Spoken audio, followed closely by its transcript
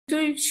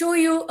will show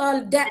you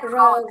a red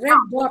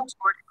dot.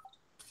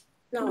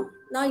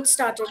 Now it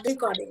started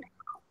recording.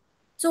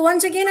 So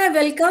once again, I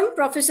welcome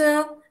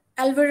Professor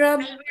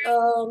Berta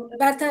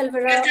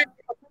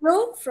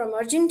Otero from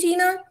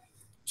Argentina.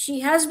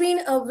 She has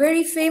been a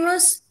very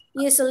famous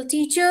ESL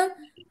teacher.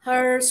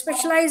 Her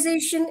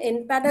specialization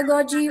in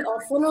pedagogy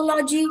or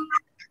phonology,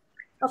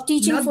 of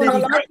teaching Not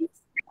phonology.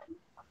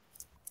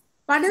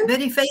 Pardon?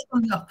 Very famous.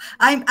 No.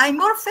 I'm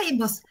more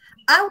famous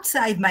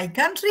outside my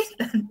country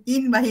than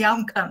in my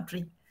own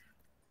country.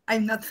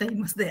 I'm not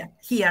famous there.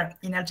 Here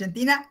in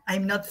Argentina,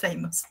 I'm not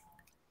famous.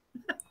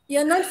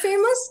 You're not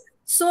famous?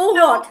 So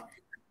what?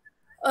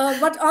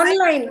 But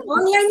online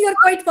you're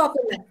quite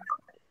popular.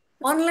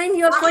 Online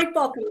you're quite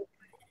popular.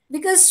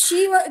 Because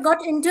she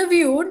got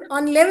interviewed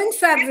on 11th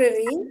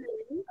February,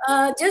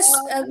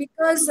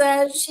 because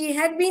she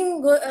had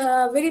been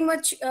very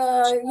much,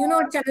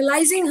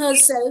 channelizing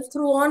herself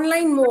through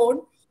online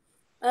mode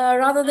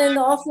rather than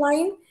the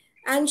offline.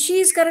 And she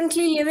is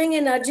currently living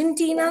in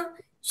Argentina.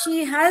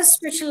 She has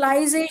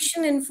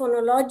specialization in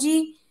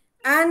phonology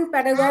and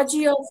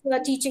pedagogy of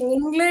teaching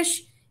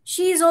English.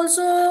 She is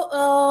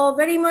also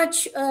very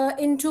much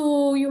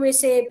into, you may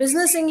say,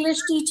 business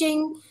English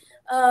teaching,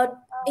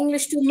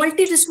 English to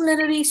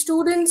multidisciplinary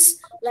students,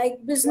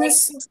 like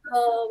business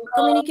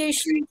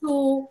communication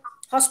to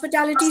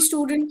hospitality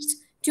students,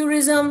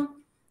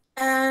 tourism,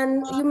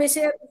 and you may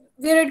say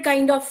varied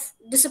kind of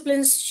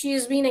disciplines she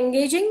has been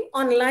engaging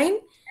online.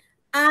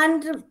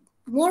 And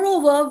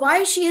moreover,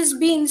 why she has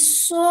been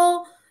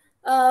so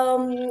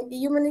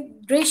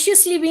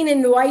graciously been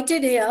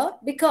invited here,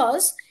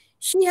 because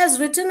she has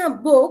written a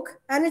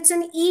book, and it's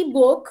an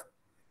e-book.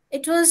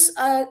 It was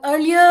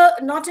earlier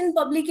not in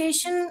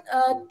publication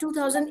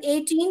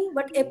 2018,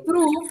 but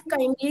approved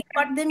kindly,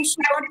 but then she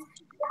got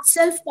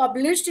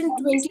self-published in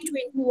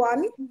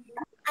 2021.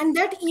 And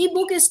that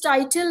ebook is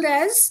titled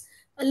as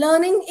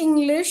Learning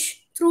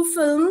English Through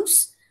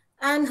Films,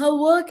 and her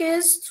work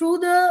is through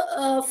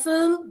the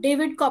film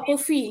David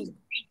Copperfield.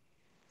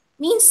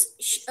 Means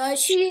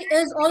she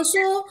is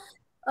also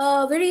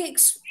very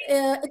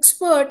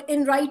expert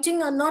in writing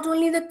not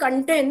only the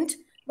content,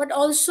 but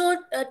also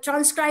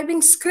transcribing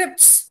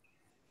scripts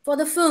for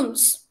the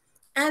films.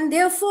 And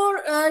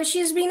therefore,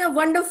 she's been a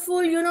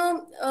wonderful, you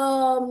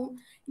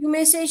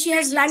may say she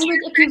has language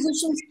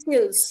acquisition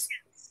skills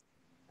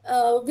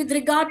with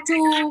regard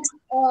to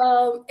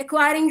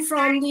acquiring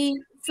from the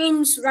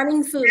films,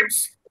 running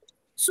films.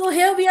 So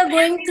here we are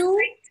going to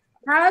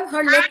have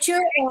her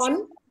lecture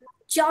on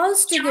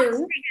Charles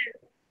Dickens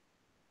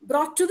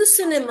brought to the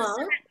cinema,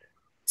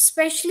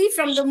 especially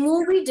from the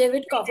movie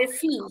David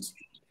Copperfield.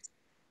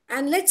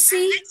 And let's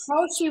see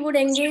how she would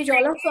engage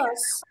all of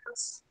us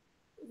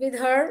with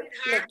her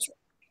lecture.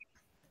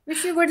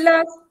 Wish you good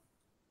luck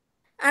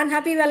and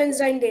happy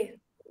Valentine's Day.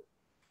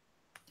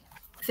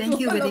 Thank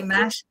you very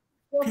much.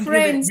 Thank you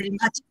very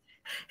much,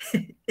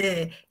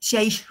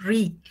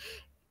 Jayshree.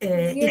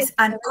 It's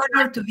an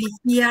honor to be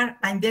here.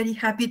 I'm very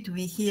happy to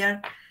be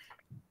here.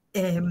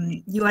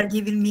 You are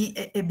giving me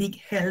a big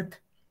help,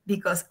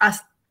 because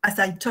as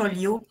I told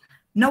you,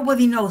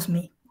 nobody knows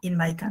me in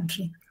my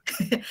country.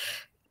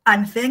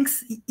 And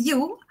thanks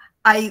you,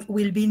 I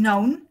will be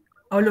known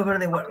all over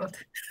the world.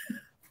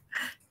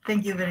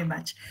 Thank you very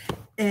much.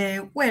 I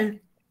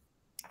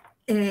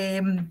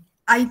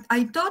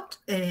taught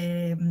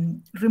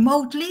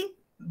remotely,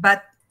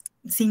 but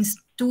since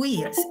 2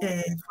 years,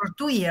 for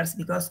 2 years,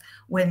 because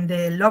when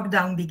the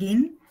lockdown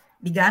began,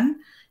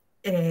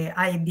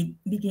 I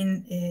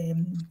began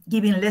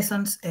giving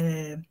lessons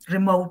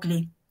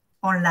remotely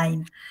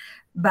online.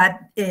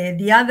 But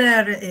the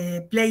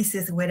other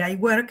places where I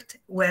worked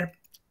were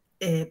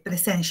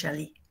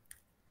presentially,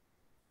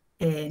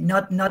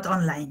 not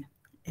online.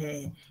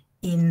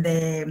 In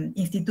the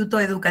Instituto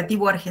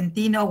Educativo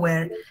Argentino,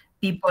 where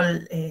people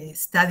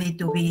study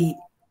to be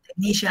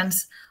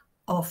technicians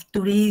of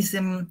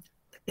tourism,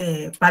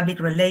 public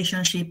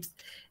relationships,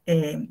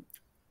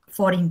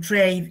 foreign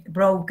trade,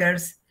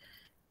 brokers,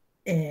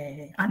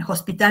 and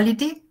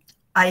hospitality,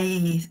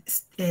 I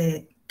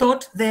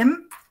taught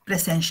them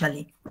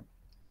presentially,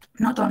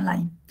 not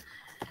online.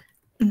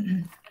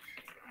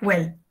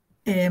 Well,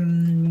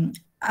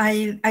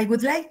 I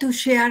would like to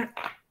share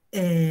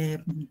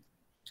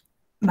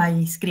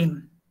my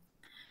screen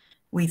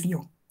with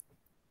you.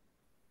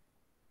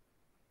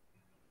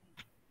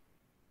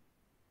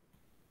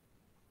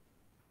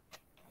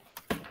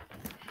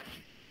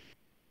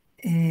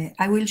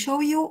 I will show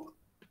you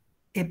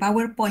a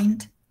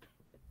PowerPoint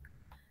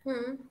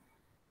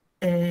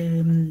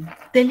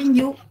telling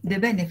you the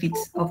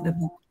benefits of the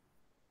book.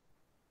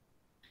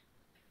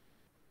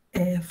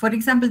 For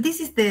example, this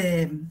is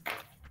the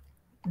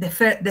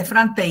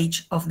front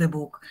page of the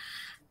book.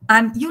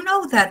 And you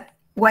know that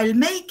while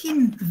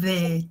making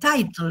the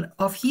title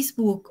of his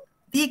book,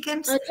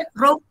 Dickens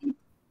wrote it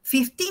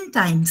 15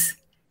 times,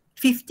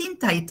 15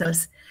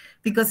 titles,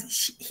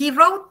 because he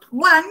wrote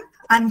one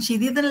and she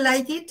didn't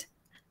like it.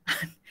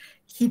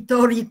 He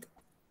tore it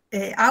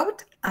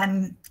out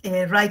and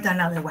write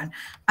another one.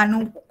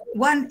 And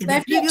one,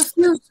 the previous...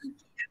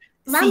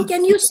 Ma'am, See.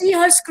 can you see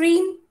her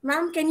screen?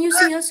 Ma'am, can you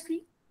see her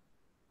screen?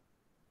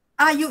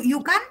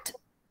 You can't?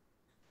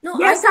 No, I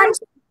Yes, can't.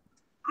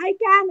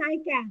 I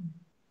can.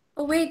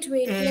 Oh, wait.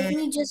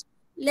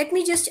 Let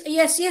me just,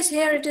 yes,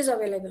 here it is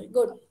available.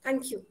 Good.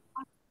 Thank you.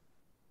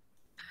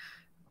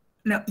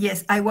 No,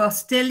 yes, I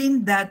was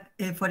telling that,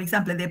 for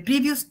example, the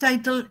previous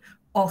title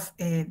of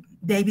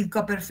David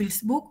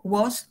Copperfield's book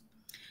was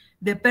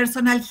The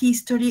Personal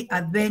History,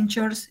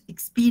 Adventures,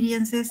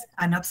 Experiences,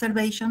 and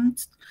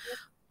Observations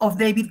of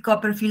David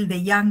Copperfield the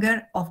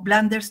Younger of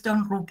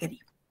Blunderstone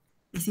Rookery.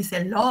 This is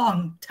a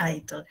long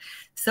title.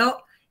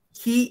 So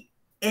he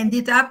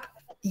ended up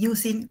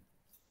using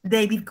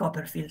David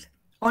Copperfield,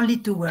 only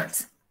 2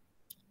 words,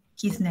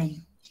 his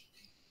name.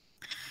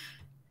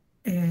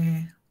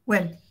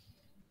 Well,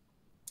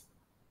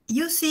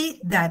 you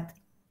see that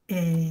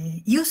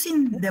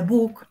using the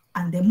book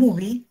and the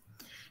movie,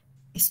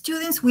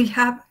 students will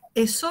have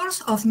a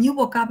source of new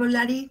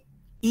vocabulary,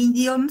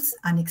 idioms,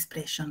 and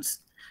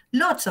expressions.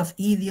 Lots of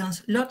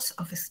idioms, lots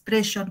of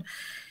expression,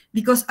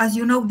 because as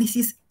you know, this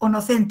is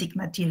unauthentic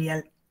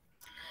material.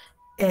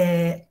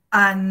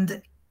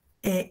 And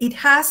it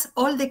has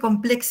all the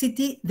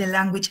complexity the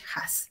language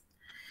has.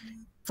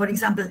 For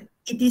example,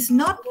 it is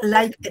not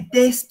like a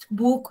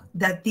textbook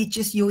that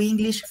teaches you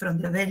English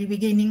from the very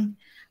beginning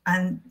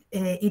and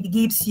it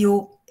gives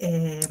you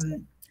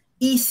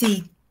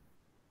easy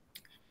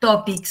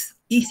topics,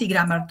 easy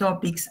grammar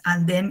topics,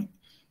 and then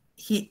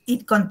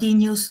it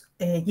continues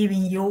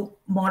giving you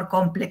more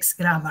complex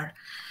grammar.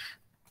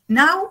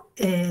 Now,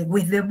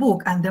 with the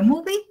book and the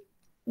movie,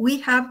 we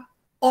have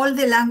all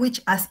the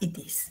language as it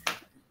is.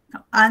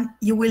 And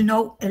you will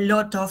know a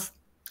lot of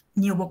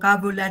new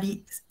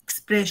vocabulary,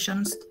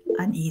 expressions,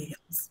 and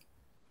idioms.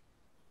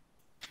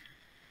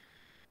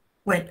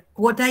 Well,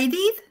 what I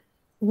did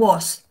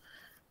was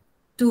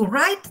to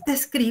write the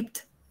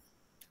script,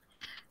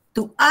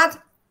 to add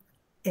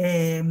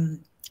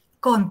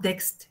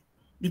context,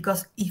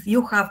 because if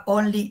you have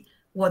only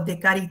what the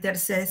character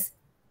says,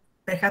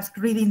 perhaps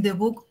reading the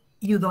book,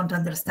 you don't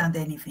understand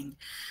anything.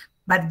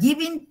 But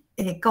giving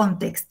a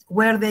context,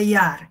 where they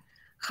are,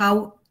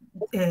 how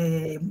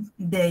they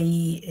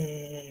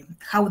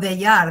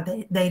are,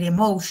 their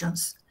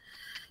emotions.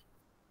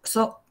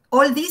 So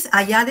all this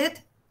I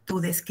added to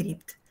the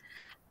script.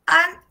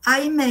 And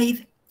I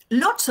made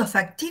lots of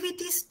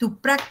activities to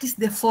practice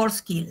the 4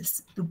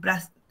 skills, to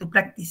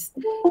practice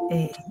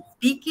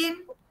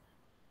speaking,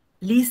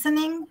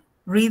 listening,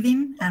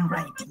 reading, and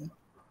writing.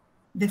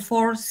 The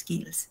 4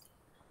 skills.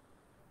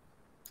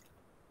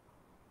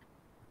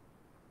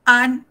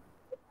 And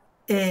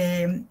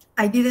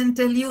I didn't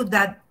tell you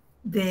that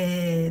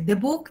the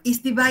book is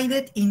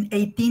divided in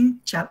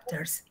 18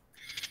 chapters.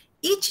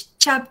 Each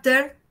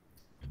chapter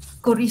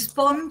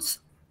corresponds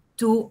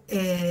to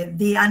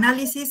the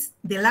analysis,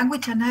 the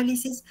language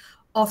analysis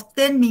of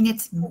 10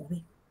 minutes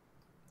movie.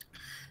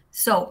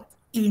 So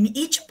in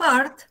each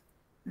part,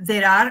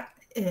 there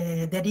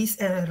is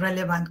a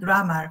relevant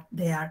grammar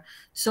there.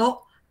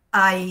 So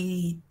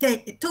I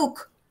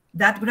took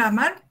that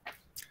grammar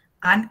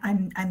and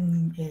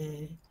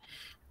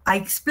I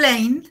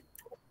explained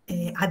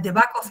at the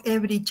back of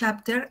every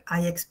chapter,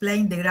 I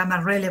explained the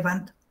grammar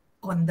relevant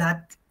on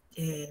that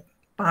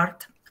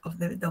part of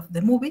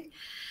the movie.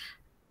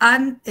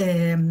 And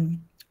the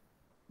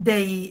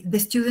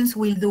students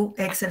will do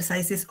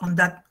exercises on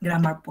that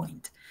grammar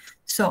point.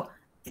 So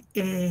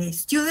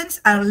students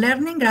are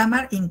learning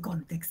grammar in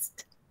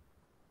context.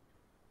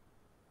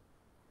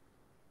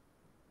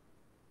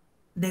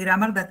 The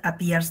grammar that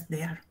appears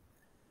there,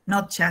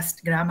 not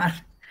just grammar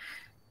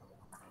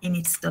in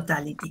its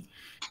totality.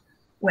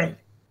 Well,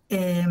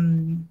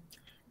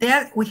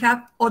 there we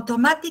have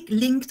automatic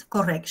linked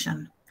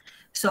correction.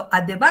 So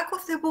at the back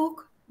of the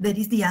book, there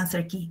is the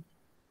answer key.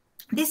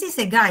 This is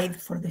a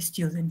guide for the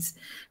students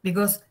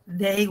because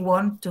they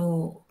want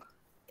to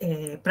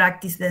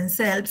practice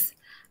themselves,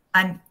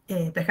 and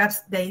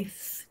perhaps they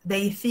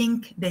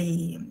think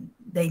they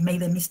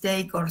made a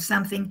mistake or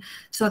something,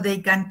 so they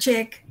can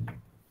check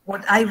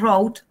what I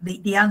wrote,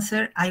 the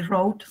answer I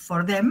wrote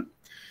for them,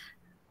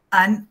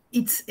 and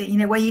it's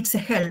in a way it's a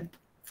help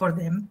for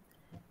them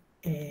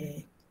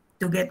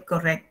to get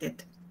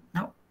corrected.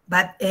 No,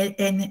 but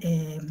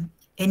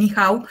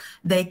anyhow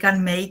they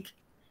can make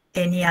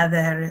any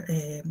other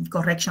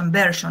correction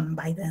version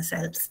by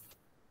themselves.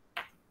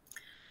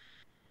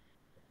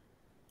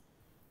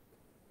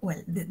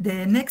 Well,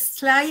 the next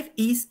slide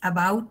is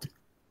about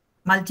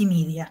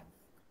multimedia,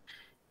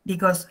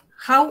 because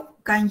how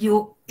can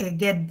you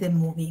get the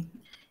movie?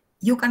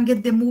 You can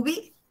get the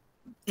movie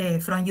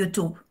from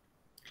YouTube.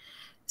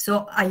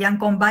 So I am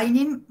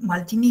combining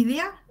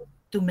multimedia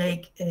to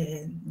make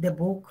the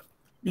book,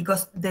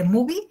 because the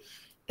movie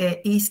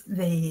is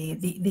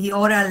the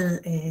oral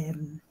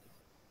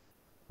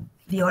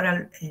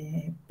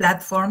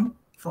platform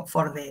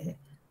for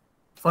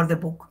the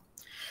book.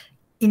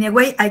 In a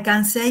way, I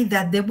can say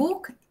that the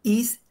book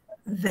is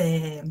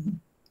the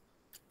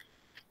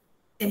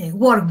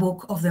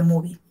workbook of the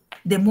movie,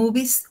 the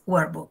movie's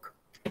workbook.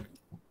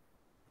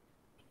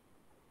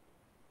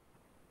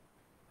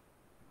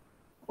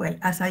 Well,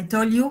 as I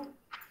told you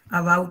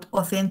about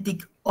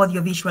authentic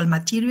audiovisual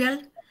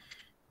material,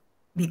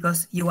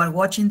 because you are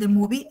watching the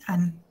movie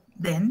and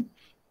then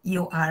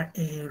you are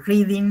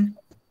reading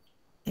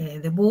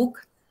the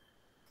book.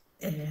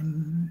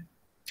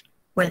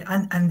 Well,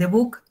 and the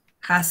book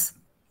has,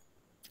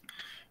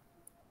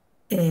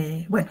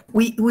 well,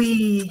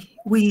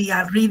 we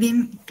are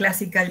reading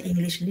classical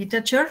English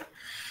literature.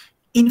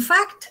 In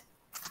fact,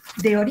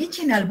 the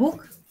original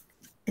book,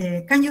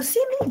 can you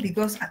see me?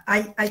 Because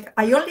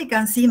I only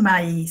can see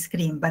my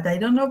screen, but I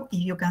don't know if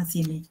you can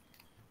see me.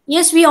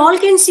 Yes, we all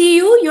can see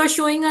you. You're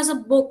showing us a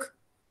book.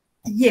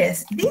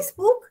 Yes, this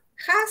book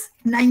has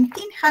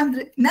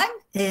 900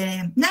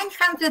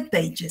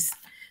 pages.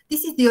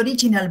 This is the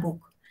original book.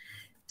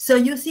 So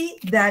you see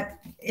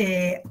that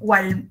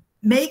while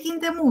making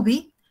the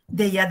movie,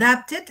 they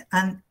adapted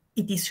and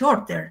it is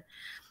shorter.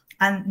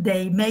 And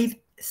they made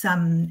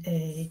some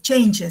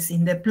changes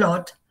in the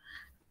plot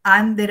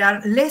and there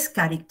are less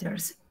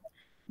characters.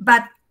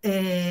 But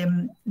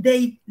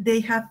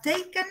they have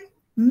taken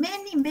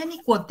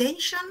many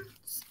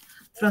quotations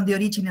from the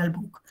original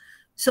book.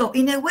 So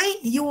in a way,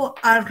 you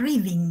are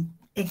reading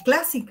a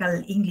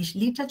classical English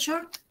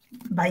literature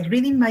by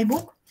reading my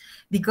book,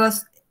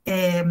 because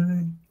there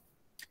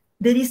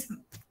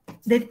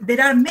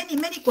are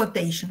many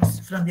quotations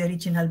from the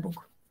original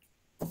book.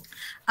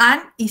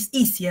 And it's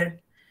easier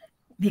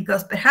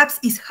because perhaps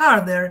it's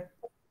harder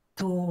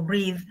to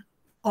read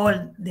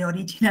all the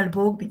original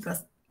book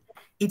because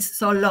it's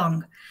so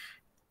long.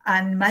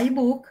 And my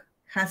book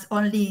has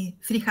only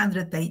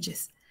 300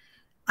 pages.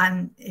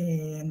 And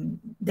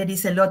there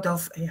is a lot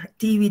of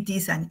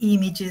activities and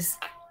images.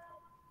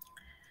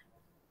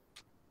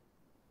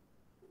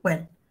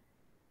 Well,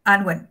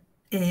 and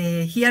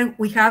here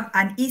we have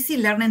an easy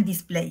learning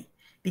display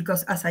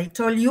because, as I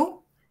told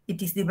you,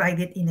 it is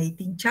divided in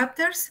 18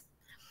 chapters.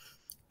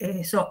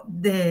 So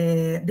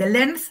the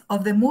length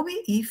of the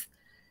movie is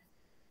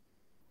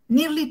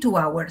nearly 2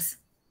 hours,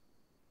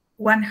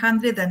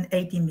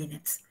 180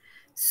 minutes.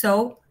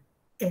 So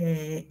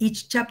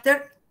each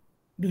chapter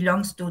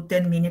belongs to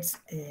 10 minutes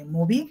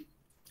movie.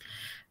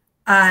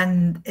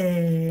 And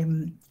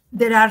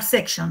there are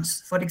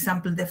sections. For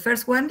example, the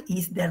first one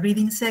is the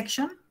reading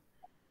section,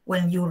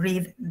 when you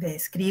read the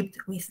script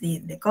with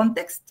the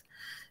context.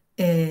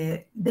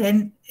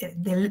 Then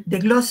the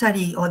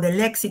glossary or the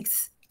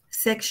lexics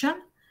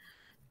section.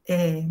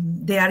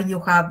 There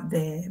you have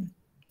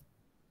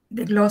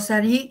the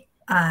glossary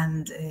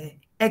and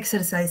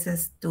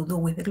exercises to do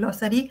with the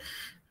glossary.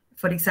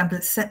 For example,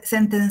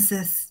 sentence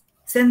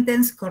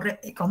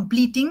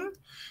completing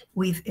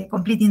with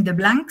completing the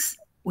blanks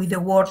with the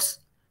words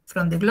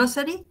from the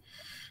glossary.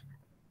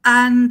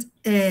 And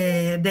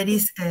there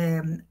is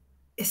a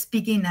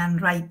speaking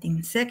and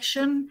writing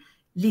section,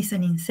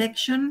 listening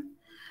section.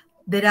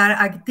 There are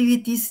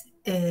activities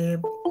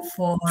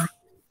for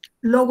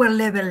lower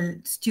level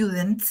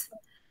students.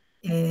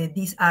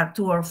 These are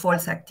true or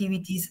false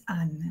activities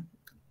and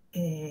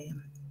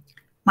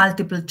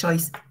multiple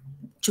choice,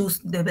 choose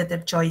the better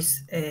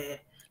choice, A,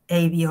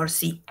 B, or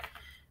C,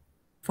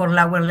 for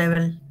lower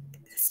level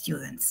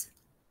students.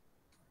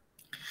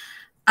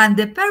 And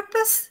the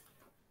purpose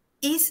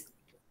is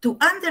to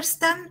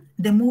understand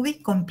the movie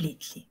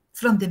completely,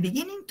 from the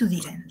beginning to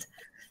the end.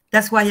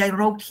 That's why I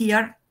wrote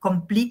here,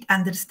 complete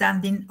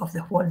understanding of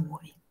the whole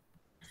movie.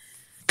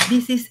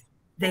 This is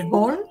the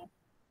goal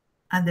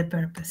and the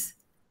purpose.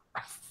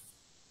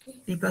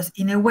 Because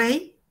in a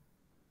way,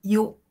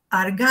 you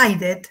are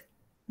guided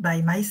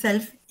by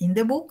myself in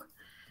the book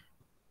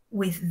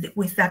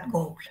with that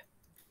goal.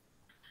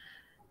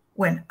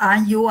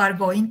 And you are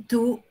going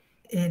to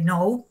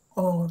know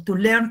or to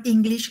learn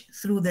English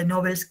through the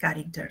novel's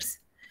characters.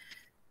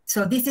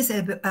 So this is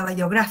a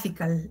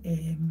biographical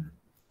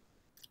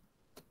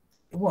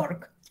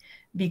work,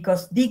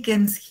 because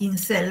Dickens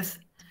himself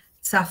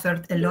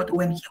suffered a lot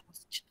when he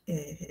was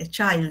a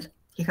child.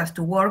 He has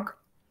to work,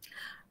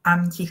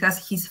 and he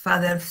has his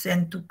father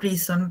sent to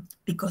prison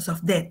because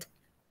of debt.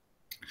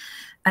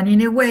 And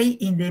in a way,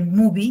 in the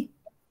movie,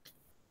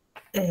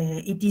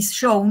 it is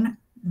shown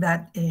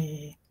that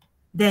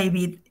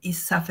David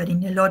is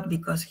suffering a lot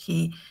because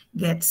he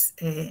gets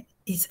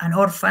is an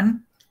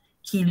orphan.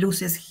 He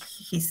loses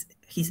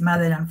his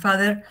mother and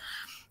father,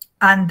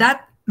 and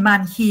that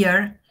man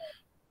here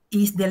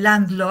is the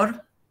landlord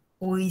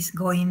who is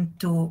going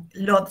to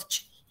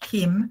lodge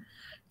him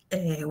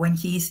when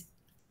he is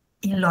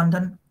in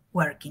London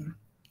working.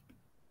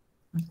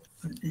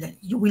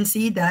 You will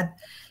see that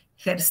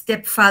her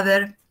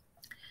stepfather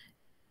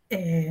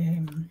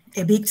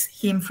evicts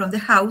him from the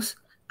house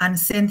and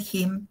sends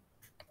him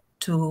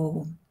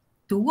to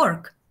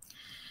work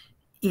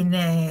in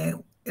a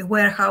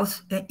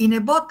warehouse, in a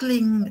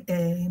bottling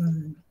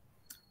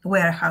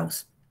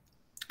warehouse.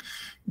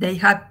 They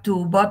had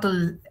to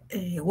bottle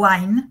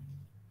wine.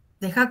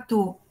 They had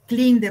to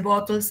clean the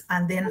bottles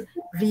and then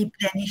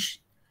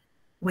replenish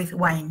with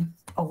wine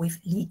or with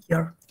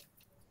liquor.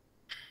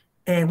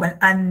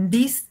 And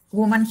this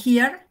woman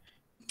here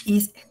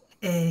is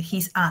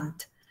his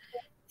aunt.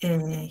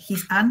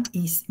 His aunt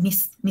is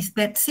Miss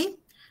Betsy,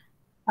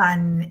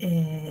 And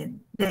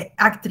the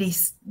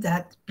actress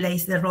that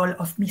plays the role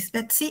of Miss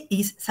Betsy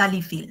is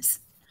Sally Fields.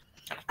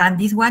 And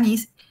this one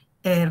is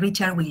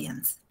Richard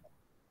Williams.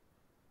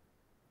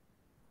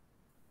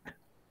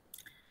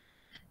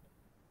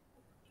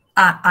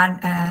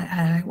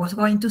 I was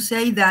going to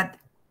say that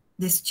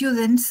the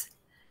students,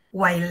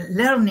 while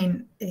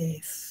learning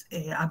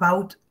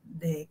about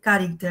the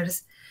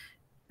characters,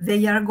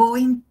 they are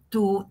going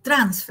to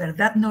transfer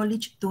that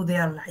knowledge to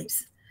their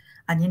lives.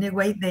 And in a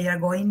way, they are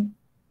going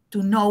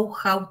to know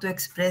how to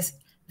express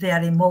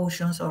their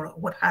emotions or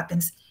what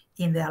happens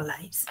in their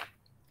lives,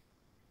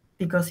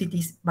 because it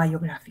is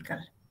biographical.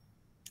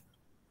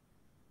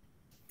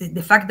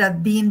 The fact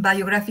that being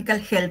biographical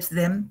helps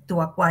them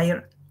to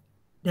acquire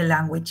the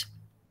language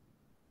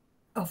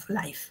of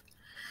life.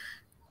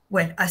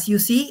 Well, as you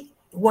see,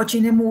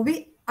 watching a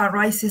movie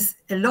arises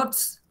a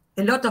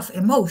lot of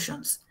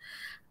emotions.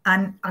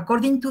 And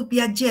according to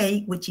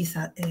Piaget, which is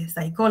a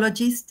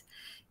psychologist,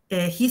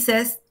 he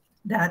says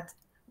that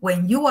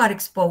when you are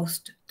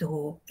exposed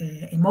to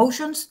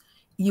emotions,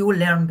 you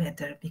learn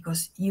better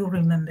because you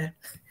remember.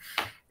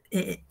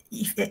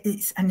 If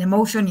it's an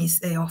emotion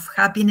is of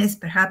happiness,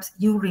 perhaps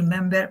you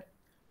remember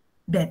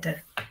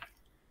better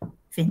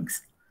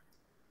things.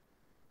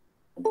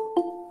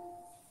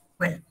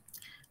 Well,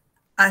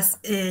 as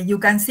you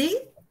can see,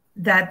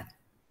 that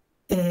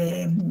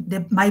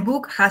my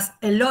book has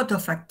a lot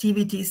of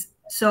activities,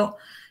 so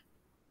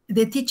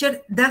the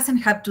teacher doesn't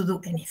have to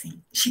do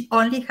anything. She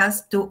only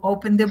has to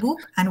open the book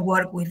and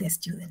work with the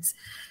students,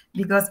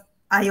 because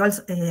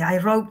I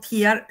wrote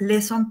here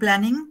lesson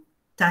planning,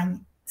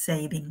 time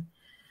saving.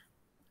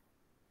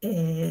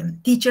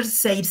 Teachers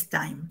save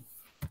time.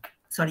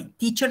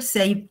 Teachers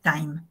save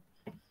time.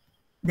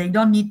 They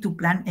don't need to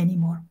plan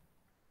anymore.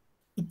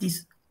 It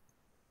is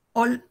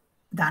all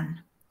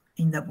done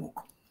in the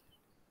book.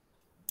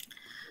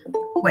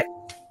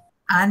 Well,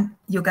 and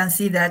you can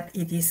see that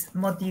it is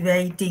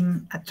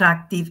motivating,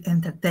 attractive,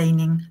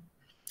 entertaining,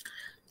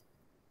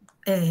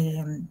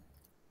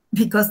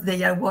 because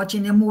they are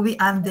watching a movie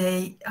and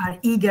they are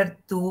eager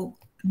to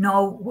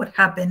know what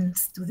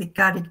happens to the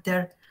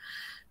character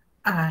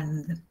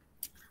and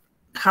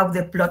how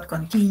the plot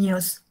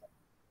continues.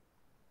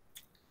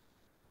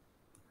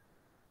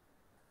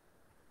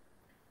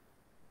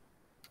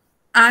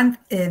 And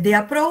the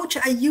approach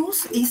I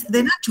use is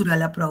the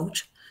natural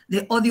approach,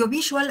 the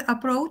audiovisual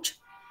approach.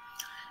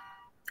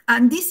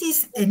 And this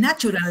is a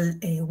natural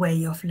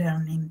way of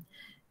learning,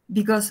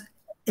 because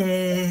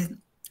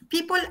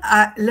people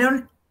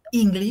learn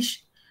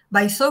English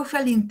by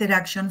social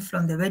interaction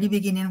from the very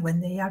beginning when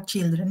they are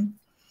children.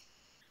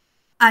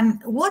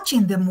 And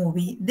watching the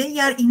movie, they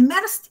are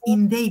immersed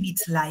in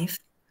David's life,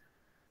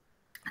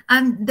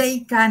 and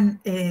they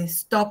can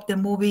stop the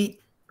movie,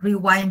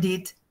 rewind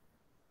it,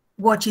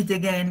 watch it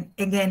again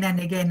and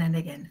again and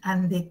again.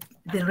 And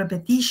the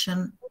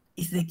repetition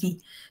is the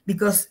key,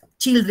 because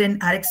children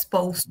are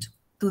exposed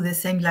to the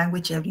same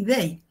language every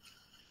day.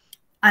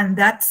 And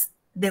that's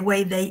the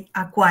way they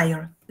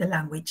acquire the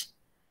language.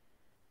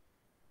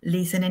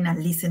 Listening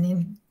and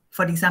listening.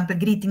 For example,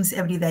 greetings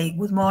every day.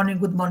 Good morning,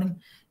 good morning.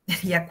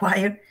 They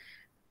acquire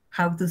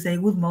how to say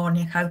good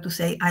morning, how to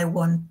say I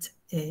want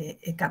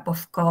a cup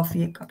of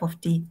coffee, a cup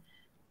of tea,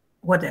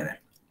 whatever.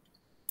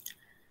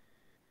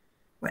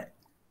 Well,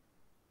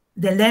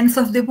 the length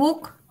of the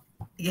book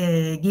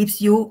gives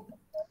you,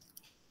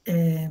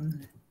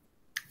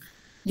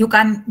 you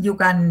can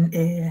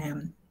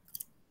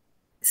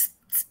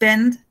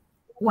spend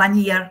 1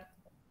 year,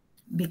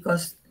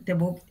 because the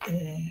book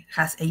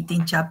has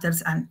 18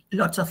 chapters and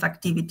lots of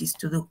activities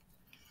to do.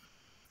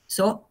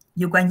 So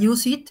you can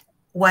use it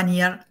 1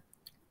 year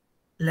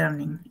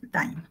learning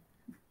time.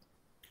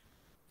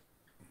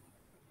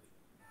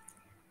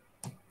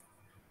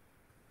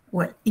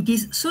 Well, it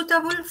is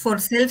suitable for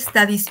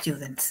self-study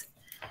students,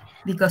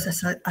 because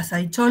as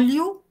I told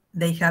you,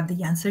 they have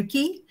the answer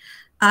key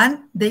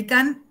and they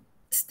can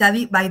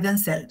study by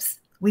themselves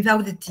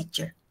without the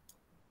teacher.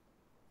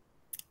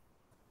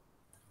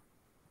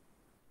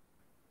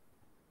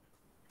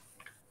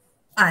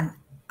 And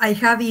I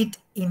have it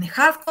in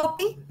hard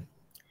copy,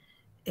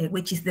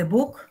 which is the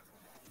book.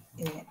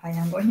 I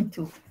am going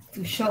to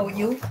show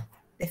you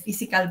the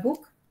physical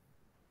book.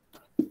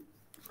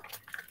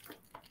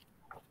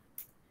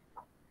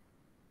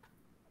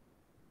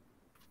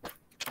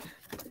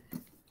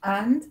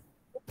 And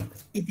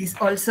it is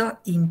also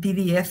in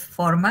PDF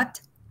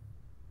format,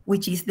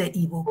 which is the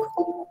ebook.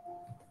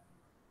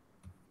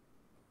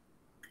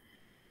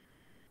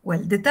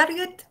 Well, the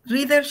target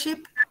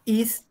readership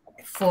is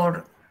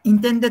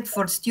intended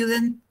for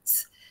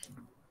students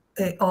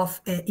of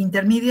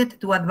intermediate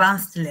to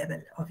advanced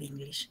level of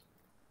English.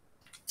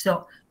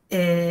 So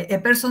a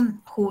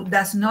person who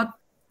does not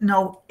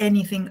know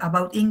anything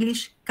about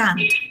English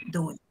can't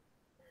do it,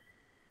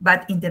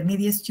 but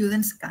intermediate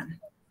students can,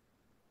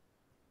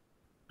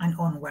 and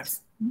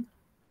onwards.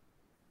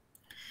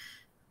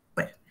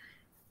 Well,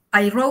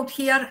 I wrote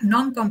here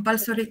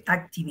non-compulsory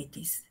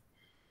activities,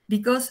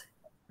 because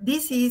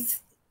this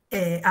is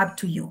up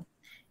to you.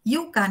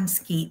 You can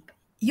skip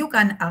you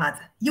can add,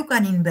 you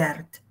can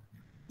invert,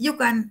 you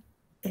can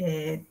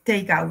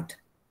take out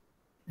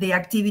the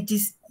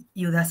activities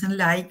you doesn't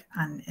like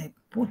and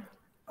put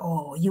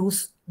or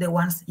use the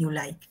ones you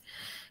like.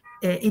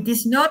 It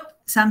is not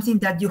something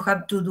that you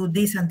have to do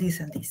this and this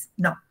and this.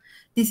 No,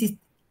 this is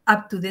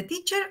up to the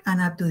teacher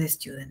and up to the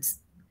students.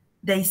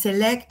 They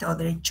select or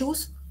they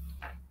choose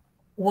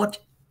what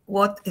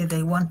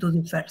they want to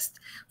do first.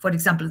 For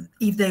example,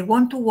 if they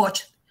want to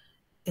watch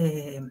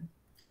the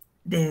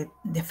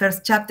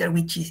first chapter,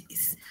 which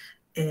is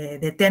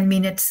the 10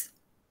 minutes,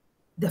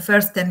 the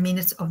first 10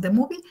 minutes of the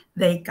movie,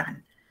 they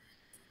can.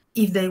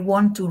 If they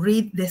want to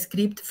read the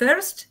script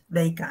first,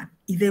 they can.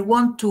 If they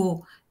want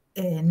to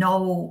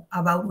know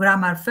about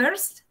grammar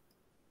first,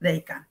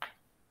 they can.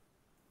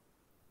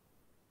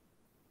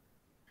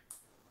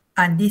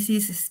 And this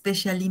is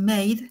especially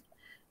made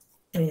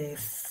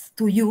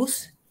to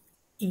use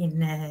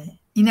in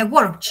a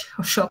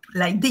workshop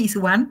like this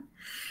one,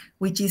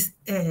 which is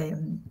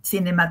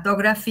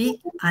cinematography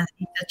and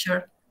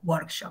literature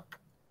workshop.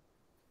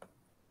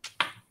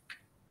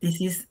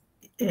 This is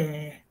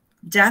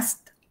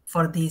just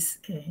for this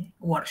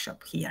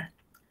workshop here.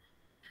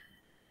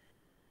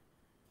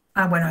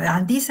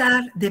 And these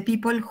are the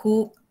people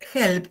who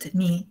helped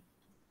me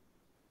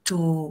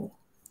to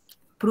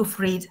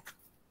proofread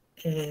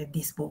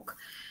this book.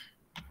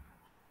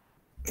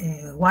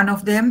 One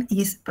of them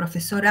is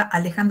Professora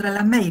Alejandra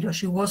Lameiro.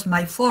 She was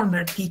my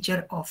former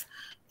teacher of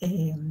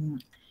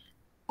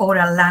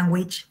oral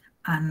language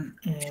and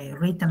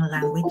written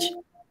language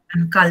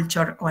and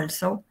culture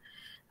also.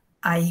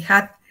 I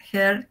had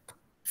her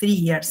 3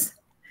 years,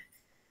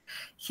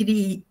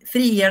 3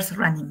 years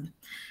running.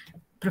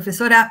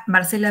 Professora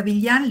Marcela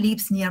Villan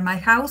lives near my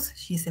house.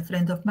 She's a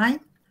friend of mine.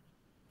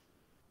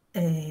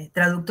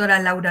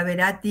 Traductora Laura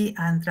Veratti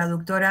and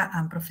traductora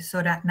and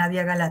Professora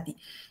Nadia Galati.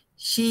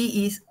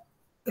 She is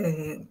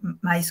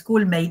my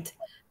schoolmate,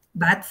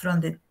 but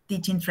from the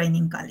Teaching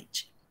Training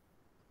College.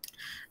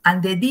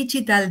 And the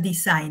digital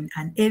design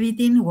and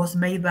editing was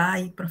made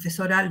by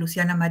Professora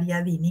Luciana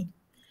Maria Dini,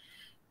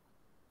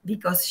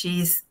 because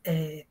she is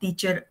a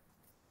teacher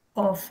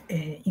of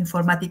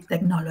informatic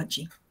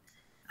technology.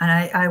 And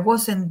I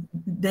wasn't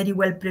very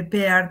well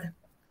prepared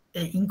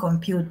in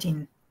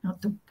computing,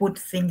 not to put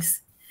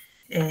things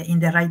in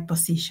the right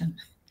position.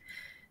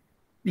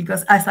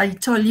 Because as I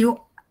told you,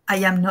 I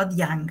am not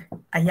young.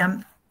 I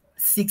am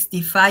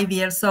 65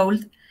 years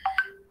old,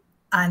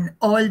 and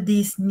all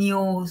this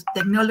new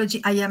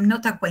technology, I am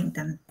not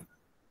acquainted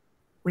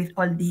with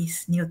all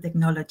this new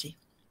technology.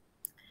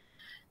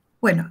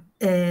 Bueno,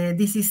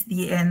 this is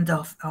the end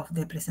of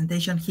the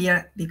presentation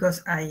here,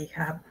 because I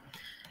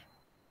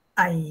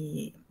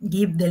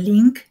give the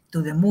link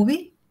to the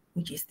movie,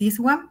 which is this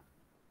one,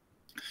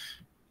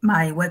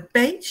 my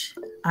webpage,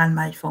 and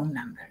my phone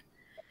number.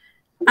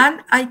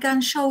 And I can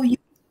show you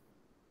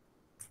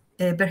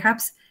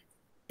perhaps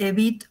a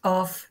bit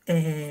of,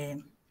 I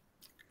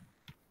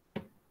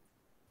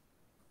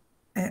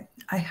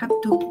have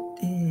to,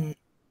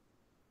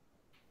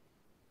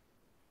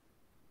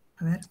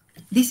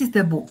 this is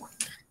the book.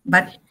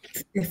 But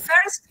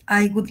first,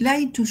 I would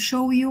like to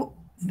show you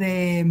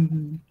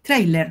the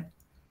trailer.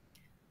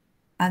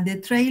 And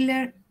the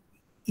trailer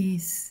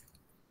is,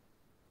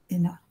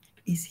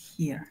 is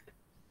here.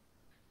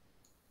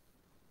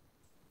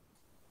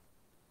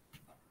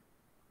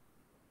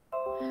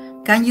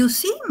 Can you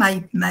see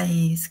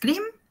my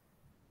screen?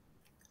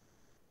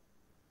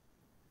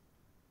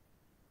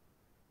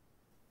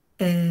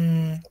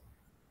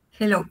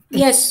 Hello.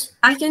 Yes,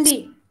 I can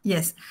see.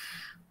 Yes.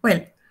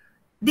 Well,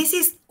 this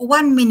is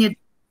 1 minute.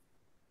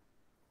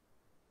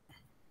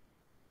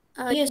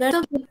 Yes,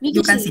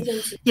 you can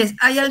see. Yes,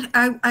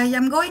 I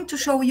am going to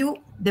show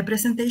you the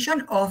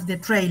presentation of the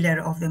trailer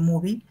of the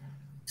movie,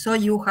 so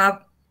you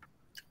have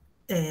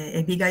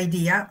a big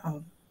idea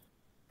of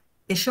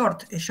a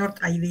short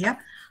idea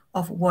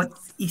of what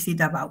is it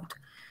about.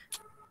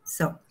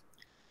 So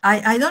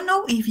I don't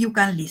know if you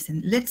can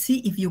listen. Let's see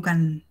if you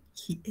can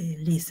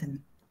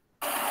listen.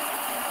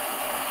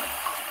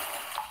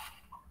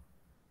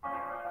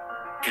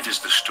 It is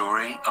the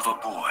story of a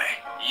boy.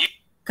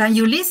 Can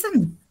you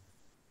listen?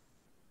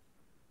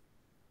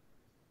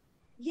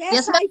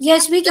 Yes,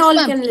 Yes, we all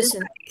can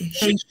listen.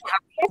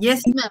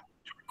 Yes.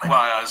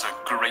 Requires a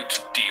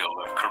great deal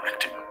of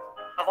correcting.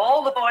 Of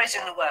all the boys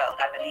in the world,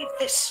 I believe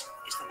this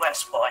is the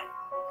worst boy.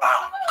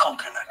 I'll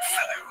conquer that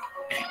fellow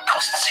if it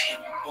costs him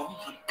all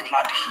the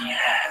blood he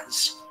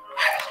has.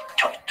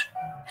 Do it.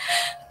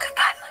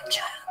 Goodbye, my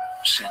child.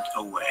 Sent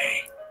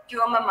away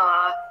Your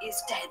mama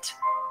is dead.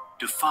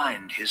 to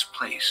find his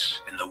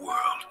place in the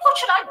world. What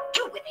should I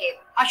do with him?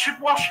 I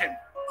should wash him.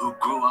 Who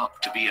grew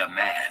up to be a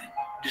man,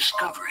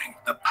 discovering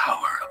the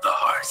power of the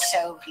heart.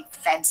 So you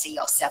fancy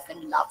yourself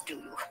in love, do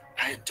you?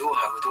 I adore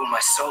her with all my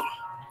soul.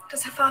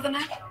 Does her father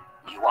know?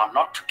 You are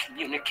not to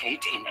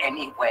communicate in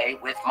any way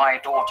with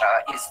my daughter.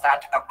 Is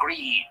that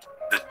agreed?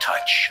 The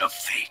touch of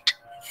fate.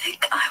 I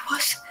think I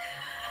was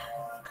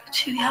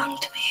too young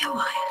to be your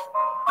wife.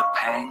 The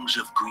pangs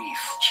of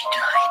grief. She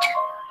died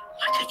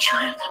like a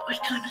child that was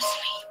going to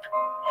sleep.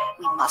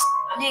 We must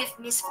live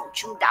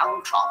misfortune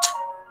downtrod.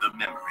 The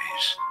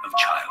memories of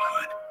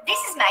childhood. This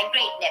is my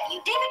great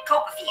nephew, David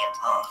Copperfield.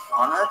 Oh,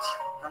 honored,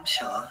 I'm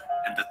sure.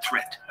 And the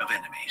threat of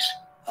enemies.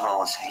 I've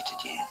always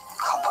hated you,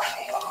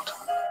 Copperfield.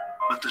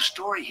 But the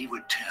story he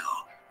would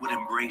tell would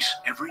embrace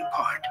every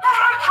part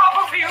Run,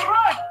 Copperfield,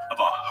 run! of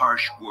a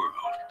harsh world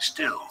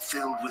still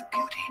filled with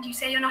beauty. You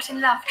say you're not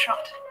in love,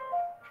 Trot?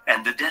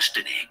 And the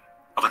destiny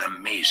of an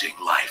amazing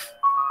life.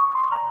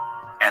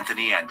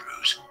 Anthony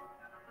Andrews,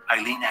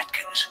 Eileen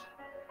Atkins,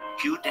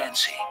 Hugh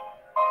Dancy,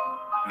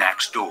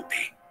 Max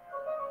Dolby,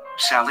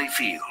 Sally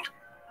Field,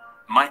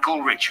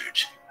 Michael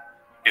Richards,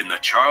 in the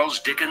Charles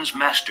Dickens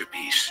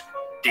masterpiece,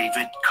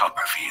 David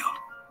Copperfield.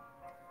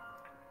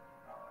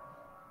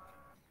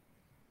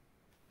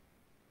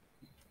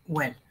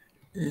 Well,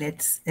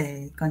 let's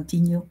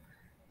continue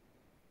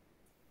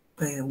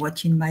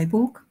watching my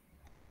book.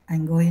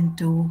 I'm going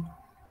to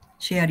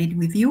share it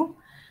with you.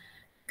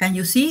 Can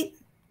you see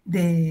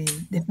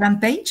the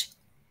front page?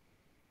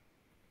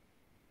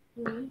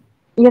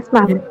 Yes,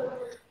 ma'am.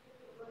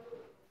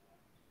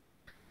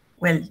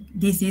 Well,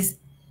 this is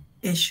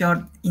a short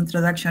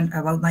introduction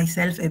about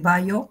myself, a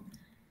bio,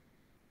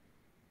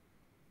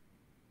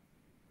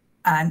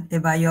 and a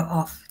bio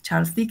of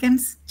Charles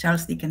Dickens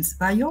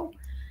bio,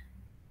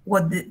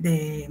 what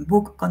the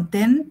book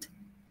contents.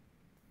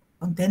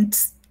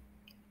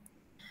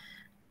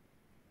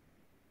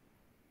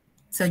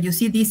 So you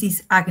see, this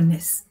is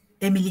Agnes,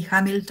 Emily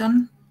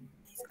Hamilton,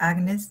 is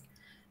Agnes.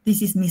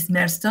 This is Miss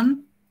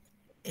Merston,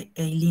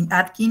 Eileen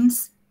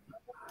Atkins.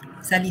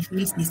 Sally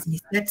Fields is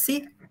Miss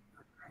Betsy.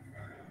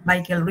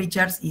 Michael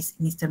Richards is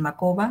Mr.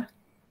 Makoba.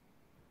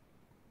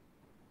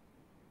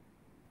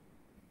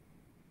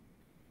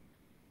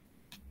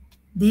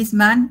 This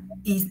man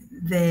is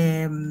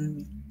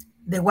the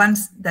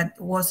ones that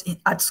was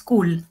at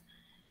school,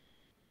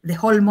 the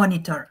hall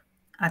monitor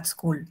at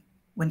school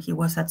when he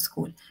was at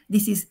school.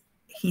 This is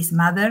his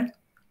mother,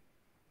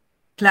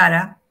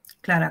 Clara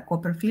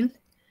Copperfield.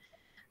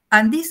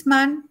 And this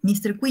man,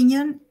 Mr.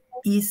 Quinion,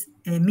 is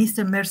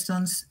Mr.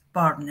 Merston's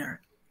partner.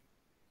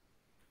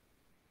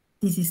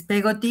 This is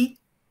Peggotty,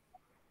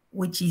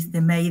 which is the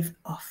maid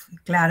of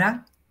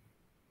Clara.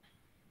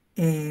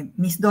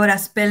 Miss Dora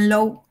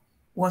Spenlow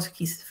was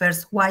his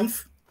first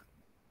wife.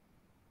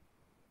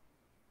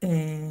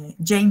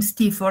 James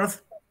Tifford,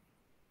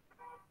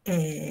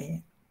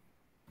 a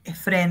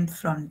friend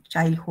from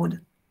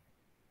childhood,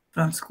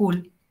 from school.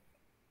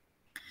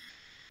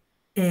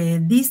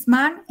 This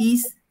man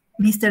is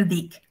Mr.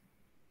 Dick.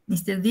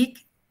 Mr. Dick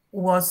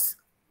was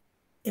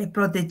a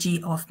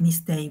protege of Miss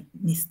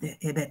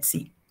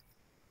Betsy.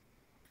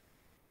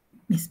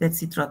 Miss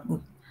Betsy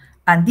Trotwood.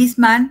 And this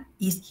man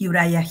is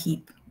Uriah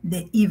Heep,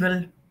 the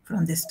evil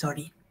from the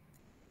story.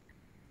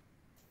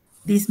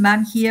 This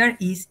man here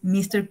is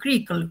Mr.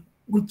 Creakle,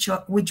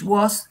 which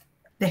was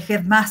the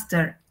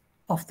headmaster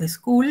of the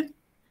school.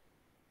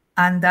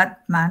 And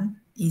that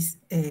man is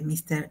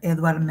Mr.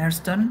 Edward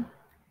Merston,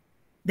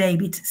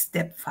 David's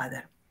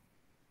stepfather,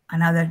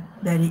 another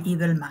very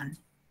evil man.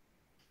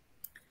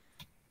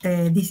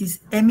 This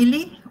is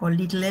Emily, or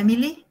little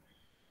Emily.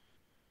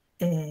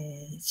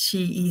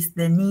 She is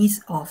the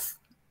niece of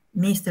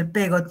Mr.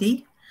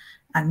 Peggotty,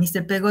 and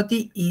Mr.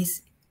 Peggotty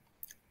is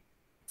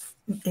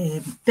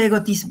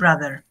Peggotty's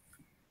brother.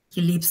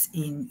 He lives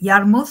in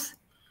Yarmouth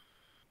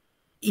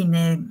in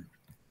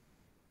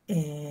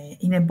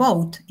a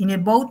boat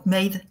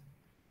made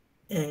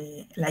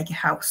like a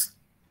house.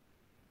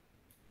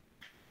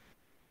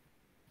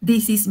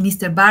 This is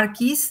Mr.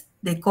 Barkis,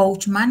 the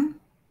coachman,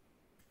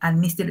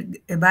 and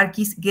Mr.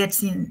 Barkis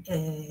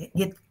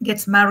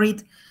gets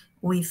married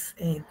with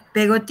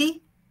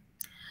Peggotty.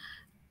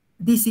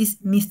 This is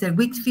Mr.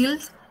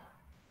 Whitfield,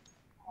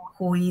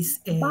 who is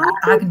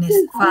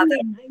Agnes' father.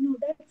 I know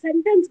that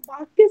sentence,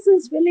 Barkis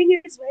is willing,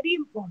 is very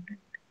important.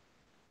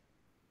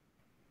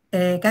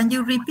 Can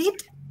you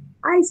repeat?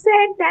 I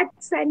said that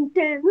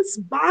sentence,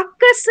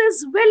 Barkis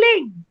is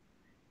willing.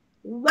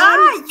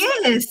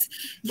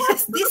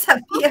 Yes, this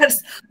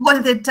appears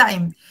all the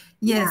time.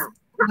 Yes, yeah.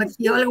 But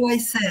he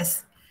always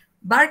says,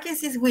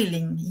 Barkis is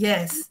willing,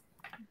 yes.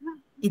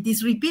 It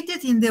is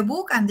repeated in the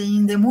book and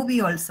in the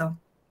movie also.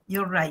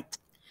 You're right.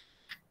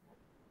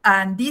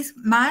 And this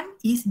man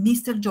is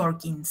Mr.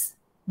 Jorkins.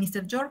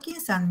 Mr.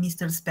 Jorkins and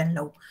Mr.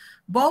 Spenlow.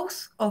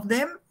 Both of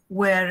them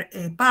were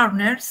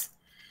partners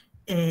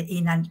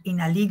in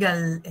a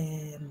legal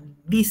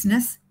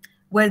business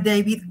where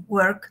David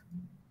worked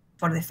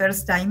for the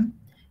first time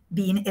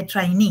being a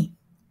trainee,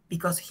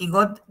 because he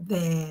got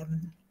the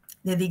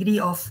degree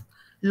of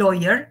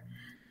lawyer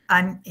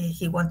and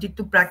he wanted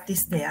to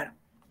practice there.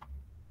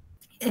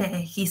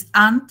 His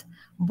aunt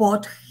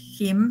bought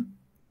him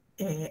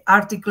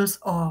articles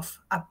of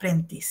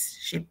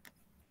apprenticeship.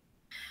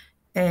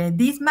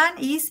 This man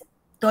is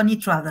Tony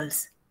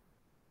Traddles,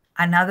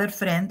 another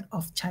friend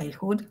of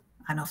childhood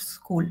and of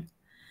school.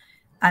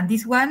 And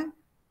this one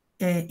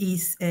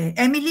is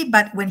Emily,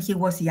 but when he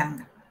was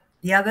young.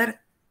 The other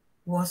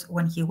was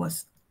when he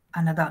was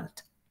an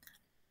adult.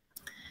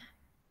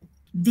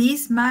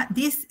 This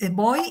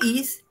boy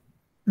is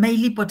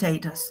mainly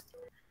potatoes.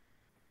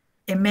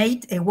 A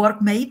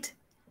workmate,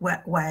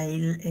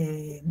 while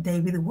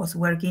David was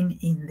working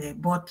in the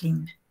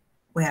bottling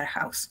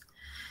warehouse.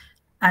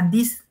 And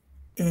this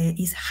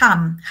is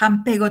Ham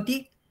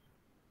Peggotty,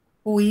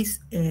 who is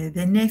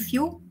the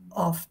nephew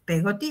of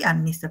Peggotty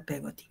and Mr.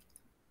 Peggotty.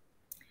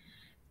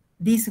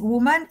 This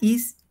woman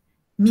is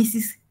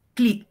Mrs.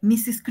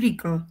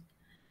 Creakle.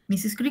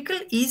 Mrs.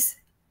 Creakle is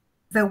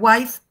the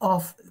wife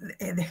of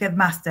the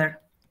headmaster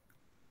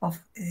of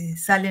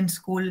Salem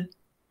School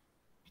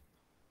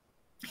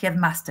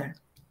headmaster.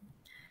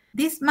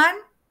 This man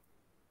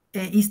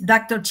is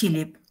Dr.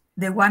 Chillip,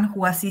 the one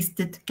who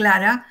assisted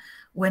Clara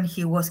when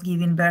he was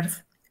giving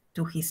birth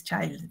to his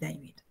child,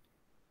 David.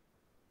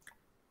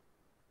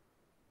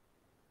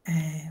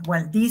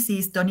 Well, this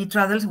is Tony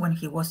Traddles when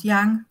he was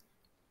young.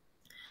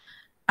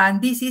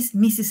 And this is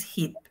Mrs.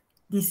 Heap.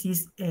 This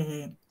is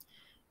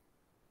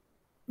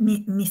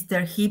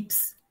Mr.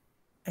 Heap's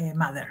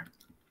mother,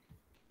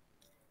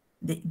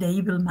 the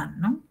evil man,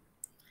 no?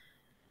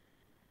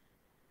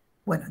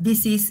 Well,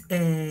 this is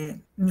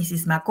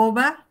Mrs.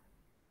 Macoba,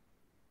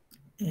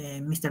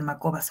 Mr.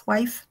 Macoba's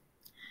wife.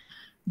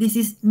 This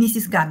is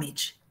Mrs.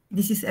 Gamage.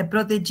 This is a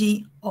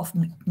protege of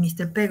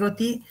Mr.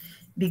 Peggotty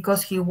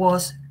because he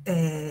was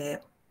the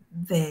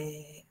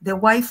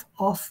wife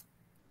of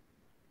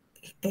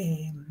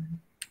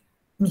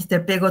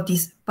Mr.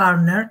 Peggotty's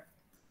partner,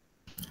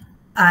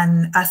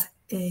 and as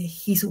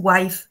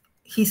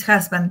his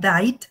husband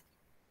died,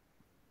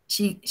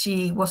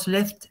 she was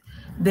left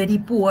very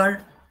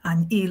poor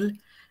and ill,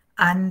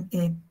 and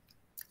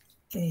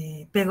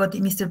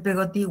Mr.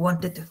 Peggotty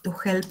wanted to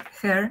help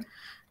her,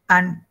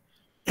 and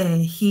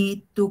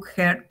he took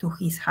her to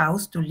his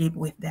house to live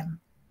with them.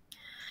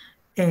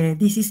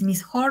 This is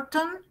Miss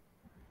Horton.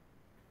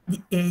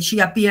 She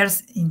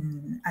appears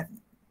in,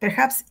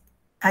 perhaps,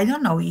 I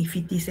don't know if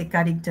it is a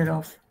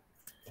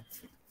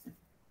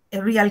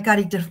real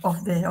character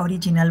of the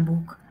original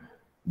book.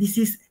 This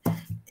is,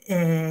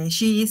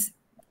 she is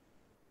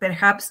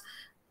perhaps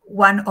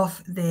one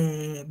of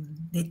the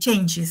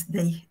changes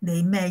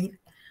they made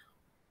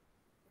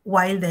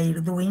while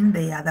they're doing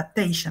the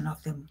adaptation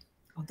of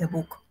the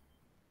book.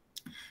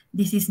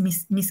 This is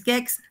Miss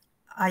Kex.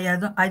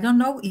 I don't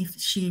know if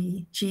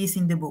she is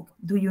in the book.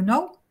 Do you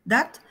know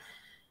that?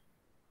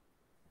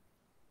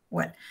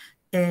 Well,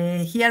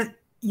 here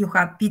you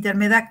have Peter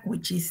Medak,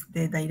 which is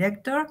the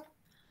director,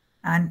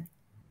 and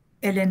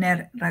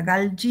Eleanor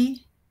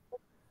Ragalji,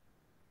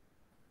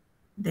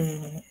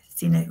 the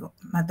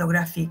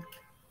cinematographic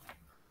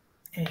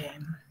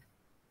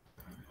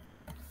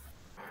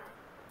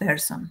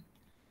person.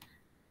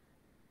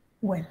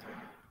 Well,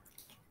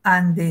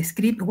 and the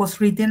script was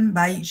written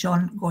by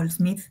John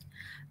Goldsmith,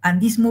 and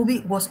this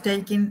movie was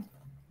taken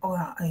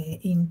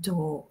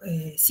into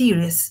a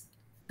series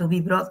to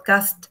be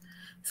broadcast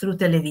through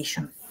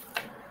television.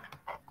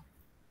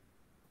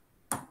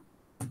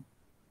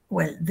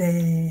 Well,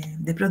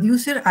 the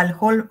producer are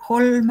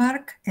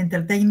Hallmark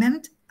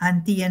Entertainment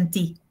and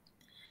TNT.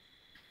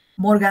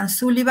 Morgan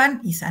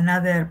Sullivan is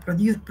another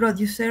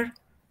producer,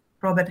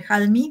 Robert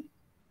Halmy,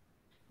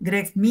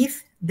 Greg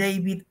Smith,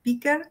 David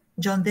Picker,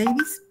 John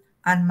Davis,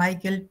 and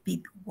Michael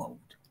Pitwood.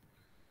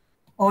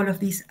 All of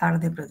these are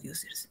the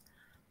producers.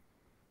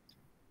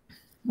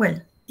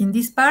 Well, in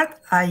this part,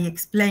 I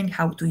explained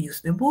how to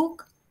use the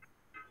book.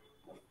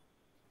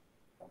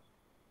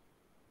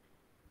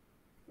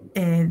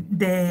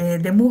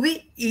 The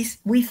movie is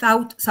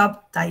without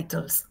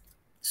subtitles,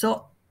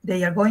 so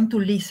they are going to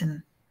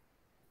listen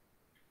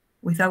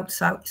without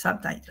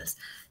subtitles.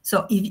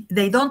 So if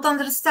they don't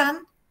understand,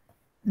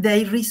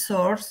 they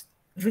resort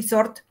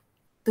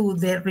to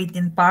the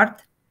written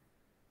part,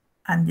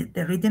 and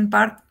the written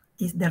part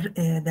is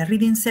the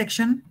reading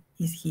section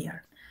is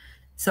here.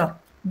 So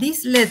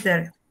this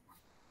letter,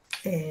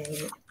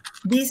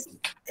 this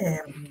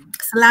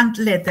slant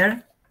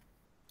letter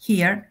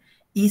here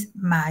is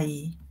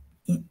my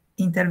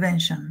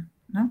intervention,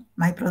 no?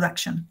 My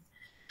production.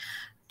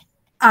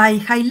 I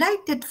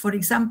highlighted, for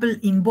example,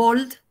 in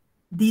bold,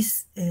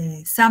 these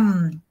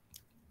some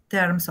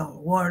terms or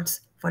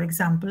words. For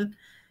example,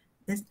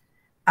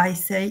 I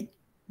say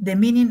the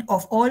meaning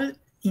of all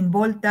in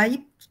bold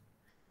type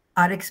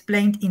are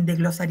explained in the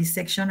glossary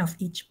section of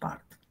each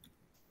part.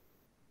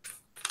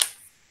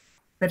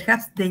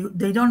 Perhaps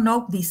they don't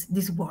know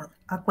this word,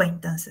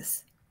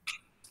 acquaintances.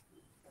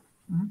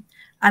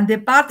 And the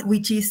part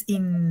which is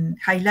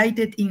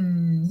highlighted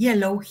in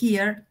yellow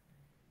here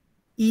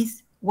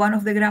is one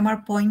of the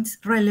grammar points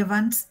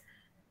relevance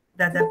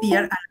that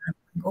appear, and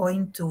I'm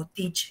going to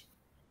teach,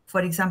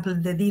 for example,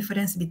 the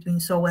difference between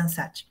so and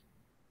such,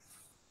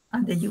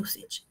 and the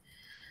usage,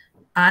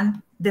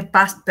 and the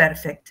past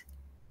perfect,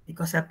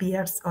 because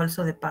appears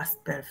also the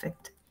past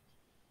perfect.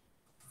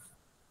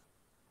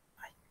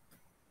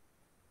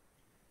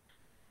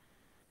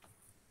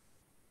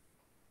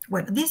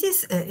 Well, this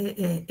is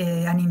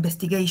an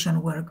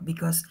investigation work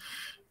because,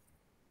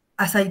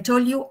 as I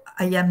told you,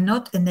 I am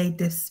not a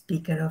native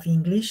speaker of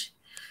English.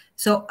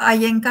 So I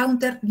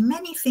encountered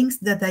many things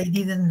that I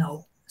didn't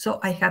know. So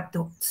I had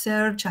to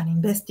search and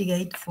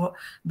investigate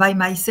by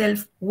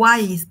myself. Why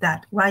is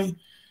that? Why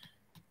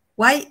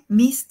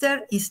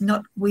Mr. is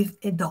not with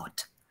a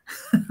dot?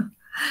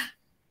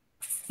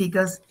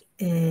 Because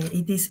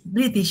it is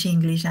British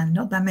English and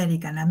not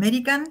American.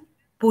 American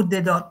put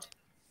the dot,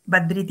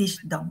 but British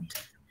don't.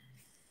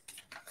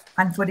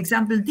 And for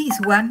example, this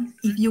one,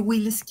 if you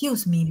will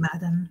excuse me,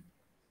 madam,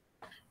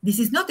 this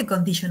is not a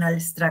conditional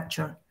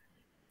structure.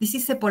 This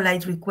is a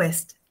polite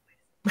request.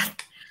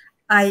 But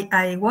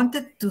I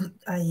wanted to,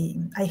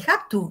 I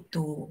had to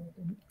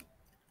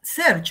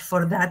search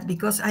for that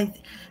because I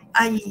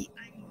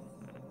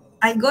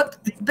got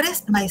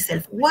impressed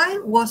myself. Why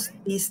was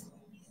this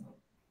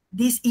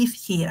if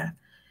here?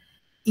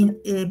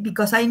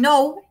 Because I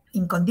know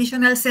in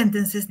conditional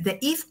sentences, the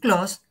if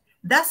clause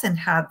doesn't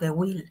have the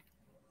will.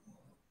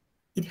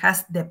 It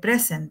has the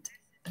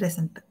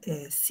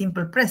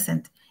simple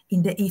present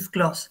in the if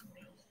clause.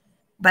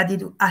 But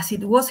as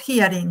it was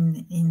here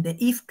in the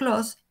if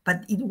clause,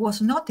 but it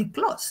was not a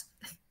clause.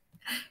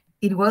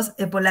 It was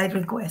a polite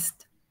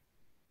request.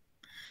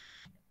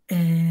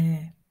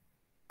 When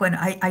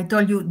I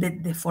told you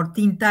that the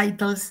 14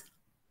 titles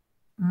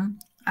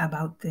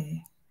about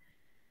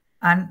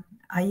and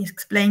I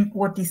explained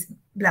what is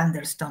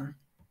Blunderstone.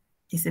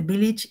 It's a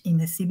village in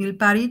the civil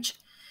parish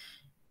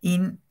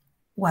in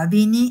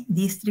Wabini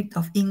district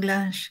of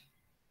English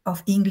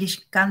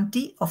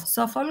County of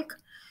Suffolk.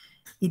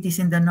 It is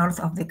in the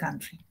north of the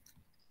country.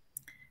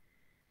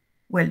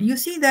 Well, you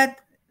see that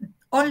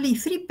only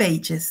 3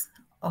 pages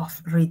of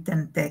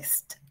written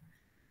text.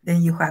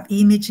 Then you have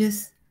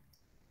images.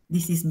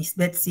 This is Miss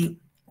Betsy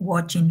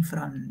watching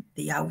from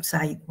the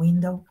outside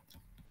window,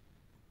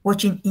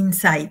 watching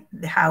inside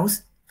the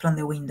house from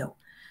the window.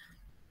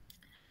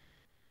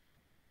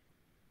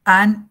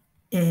 And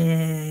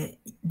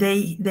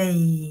they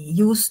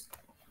used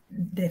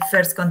the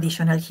first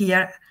conditional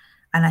here,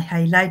 and I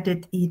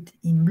highlighted it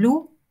in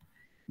blue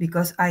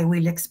because I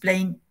will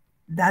explain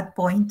that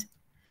point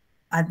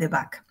at the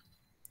back.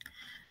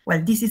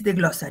 Well, this is the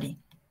glossary.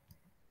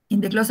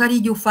 In the glossary,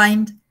 you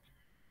find,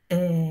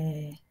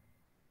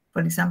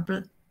 for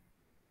example,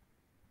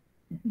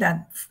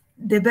 that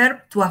the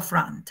verb to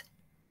affront.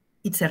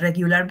 It's a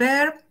regular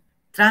verb,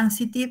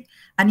 transitive,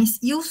 and is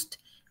used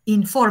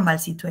in formal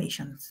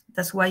situations.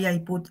 That's why I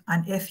put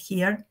an F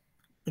here,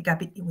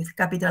 with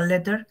capital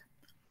letter.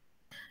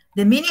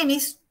 The meaning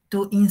is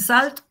to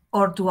insult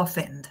or to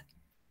offend,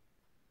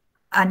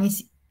 and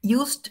is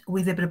used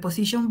with the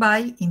preposition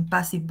by in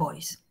passive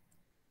voice.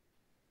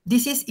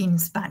 This is in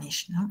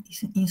Spanish, no?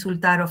 It's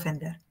insultar,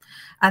 ofender.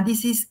 And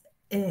this is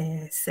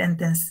a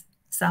sentence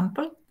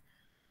sample.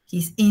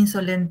 His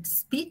insolent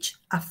speech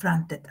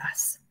affronted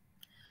us.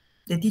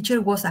 The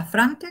teacher was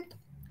affronted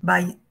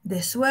by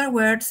the swear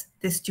words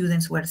the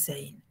students were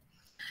saying.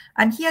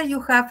 And here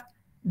you have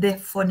the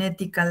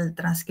phonetical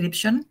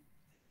transcription.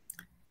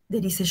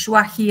 There is a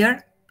schwa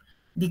here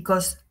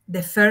because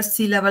the first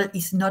syllable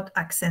is not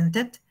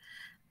accented.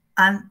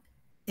 And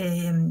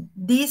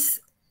the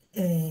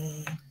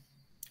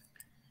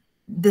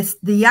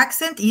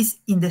accent is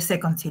in the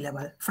second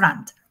syllable,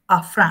 front,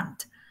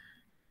 affront.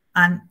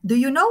 And do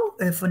you know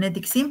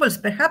phonetic symbols?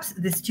 Perhaps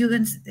the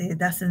students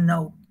doesn't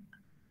know.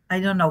 I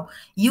don't know.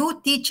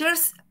 You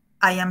teachers,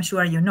 I am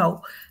sure you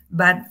know,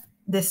 but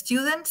the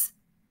students,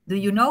 do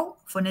you know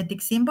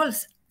phonetic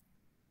symbols?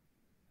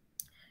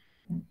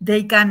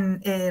 They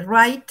can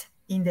write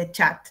in the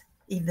chat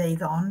if they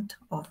don't,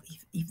 or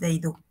if they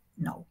do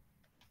know.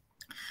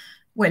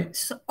 Well,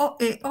 so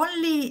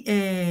only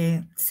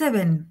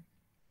seven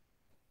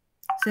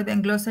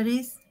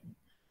glossaries.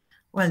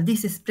 Well,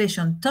 this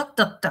expression, tot,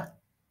 tot, tot,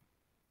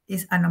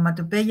 is an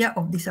onomatopoeia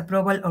of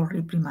disapproval or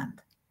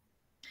reprimand.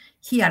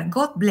 Here,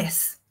 God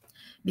bless,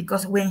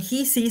 because when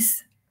he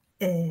sees,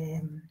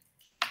 when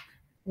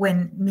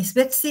Miss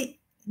Betsy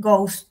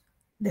goes,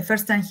 the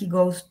first time he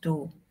goes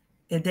to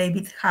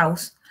David's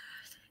house,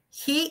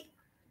 she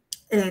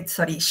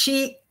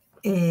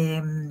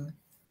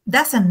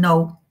doesn't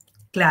know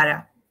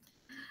Clara.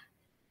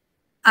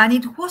 And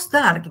it was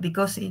dark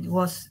because it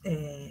was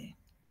the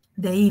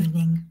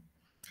evening.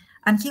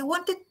 And he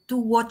wanted to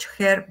watch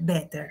her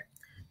better.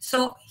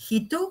 So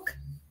he took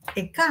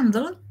a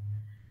candle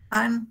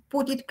and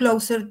put it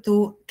closer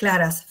to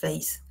Clara's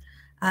face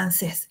and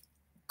says,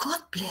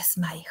 God bless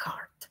my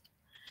heart.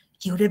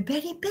 You're a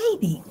very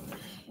baby,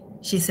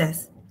 she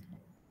says.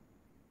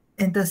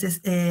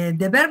 Entonces,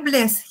 the verb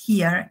bless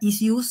here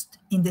is used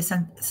in the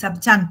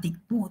subjunctive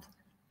mood.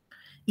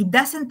 It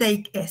doesn't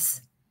take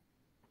S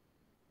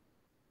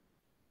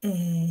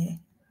in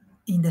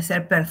the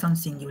third person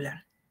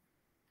singular.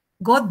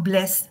 God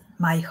bless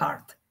my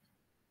heart.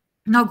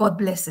 No, God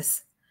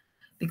blesses,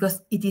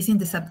 because it is in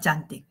the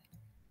subjunctive.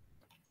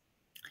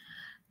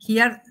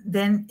 Here,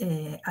 then,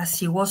 as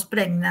she was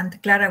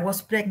pregnant, Clara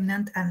was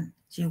pregnant, and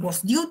she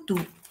was due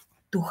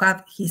to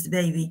have his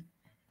baby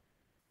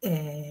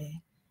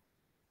in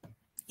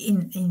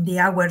the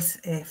hours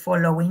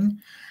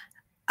following.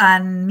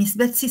 And Miss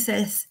Betsy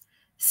says,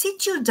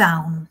 sit you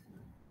down,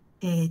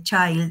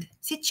 child,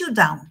 sit you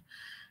down.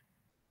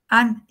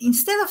 And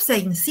instead of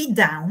saying sit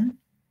down,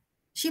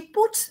 she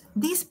puts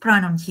this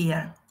pronoun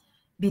here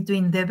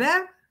between the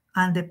verb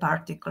and the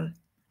particle.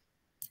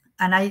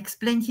 And I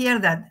explain here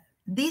that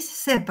this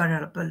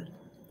separable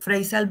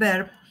phrasal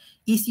verb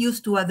is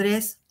used to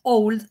address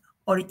old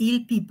or ill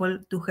people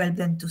to help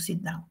them to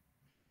sit down.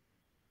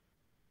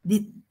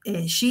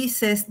 She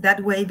says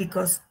that way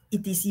because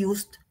it is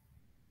used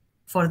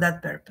for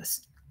that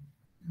purpose.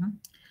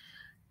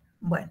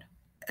 Bueno,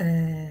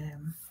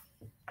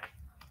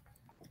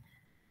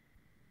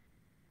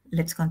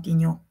 let's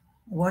continue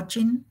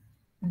watching.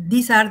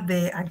 These are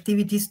the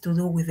activities to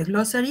do with the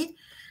glossary.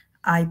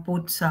 I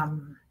put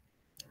some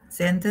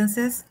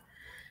sentences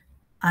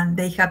and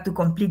they have to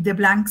complete the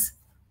blanks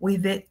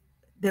with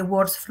the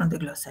words from the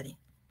glossary.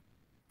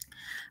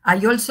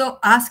 I also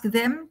ask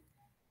them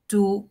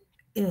to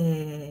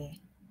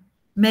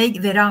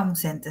make their own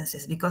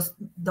sentences because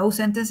those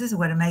sentences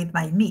were made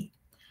by me.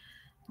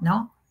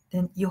 No?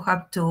 Then you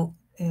have to,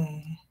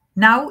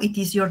 now it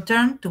is your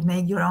turn to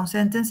make your own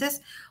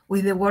sentences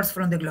with the words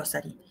from the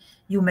glossary.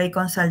 You may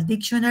consult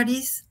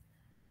dictionaries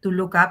to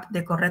look up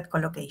the correct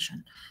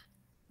collocation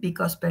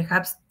because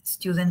perhaps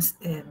students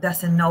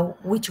doesn't know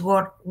which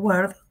word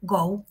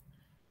go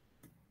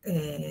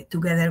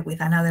together with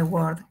another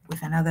word,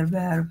 with another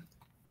verb,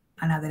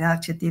 another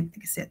adjective,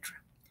 etc.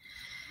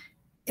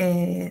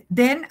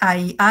 Then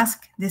I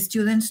ask the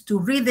students to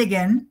read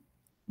again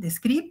the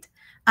script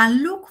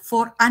and look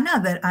for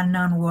another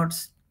unknown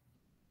words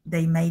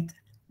they might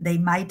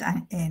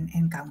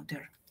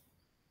encounter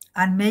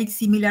and make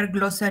similar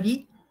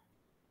glossary,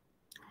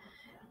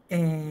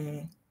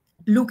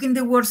 looking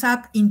the words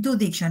up in two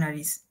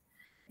dictionaries,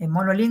 a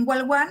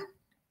monolingual one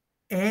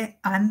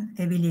and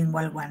a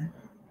bilingual one,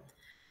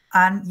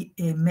 and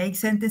make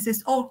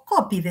sentences or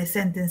copy the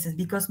sentences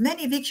because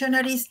many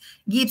dictionaries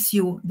gives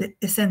you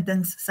a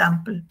sentence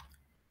sample.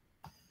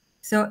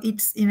 So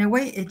it's, in a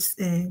way, it's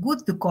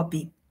good to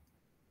copy.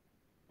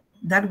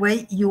 That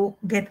way you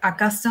get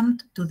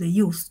accustomed to the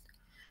use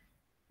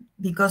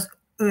because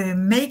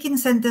making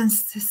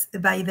sentences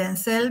by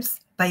themselves,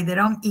 by their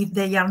own, if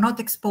they are not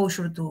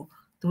exposed to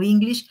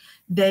English,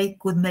 they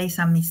could make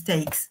some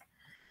mistakes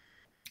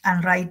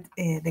and write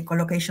the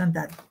collocation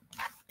that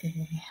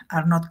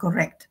are not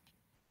correct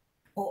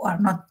or are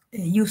not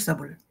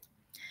usable.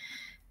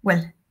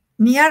 Well,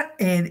 here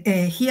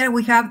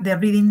we have the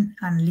reading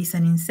and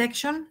listening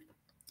section,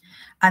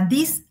 and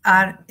these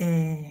are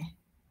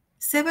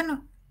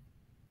 7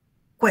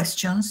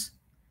 questions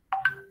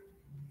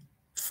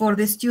for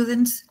the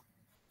students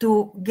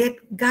to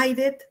get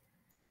guided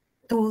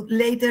to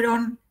later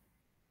on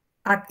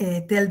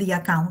tell the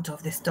account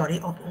of the story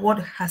of what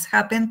has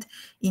happened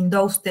in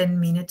those 10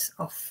 minutes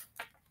of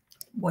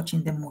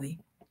watching the movie.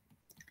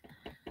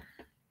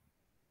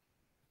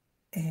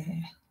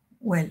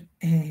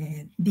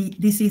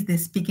 This is the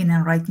speaking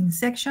and writing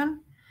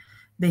section.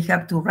 They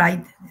have to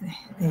write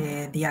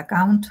the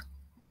account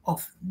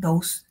of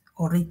those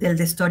or retell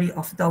the story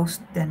of those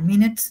 10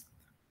 minutes.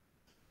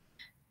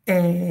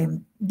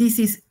 This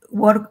is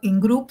work in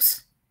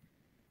groups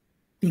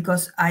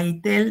because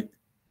I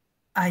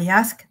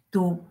ask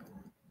to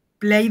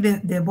play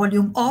the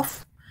volume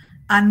off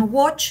and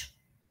watch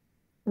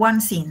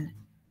one scene.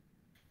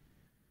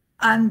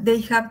 And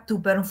they have to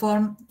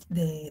perform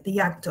the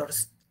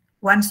actors.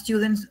 One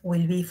student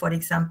will be, for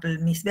example,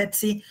 Miss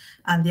Betsy,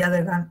 and the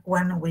other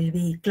one will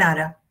be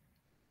Clara.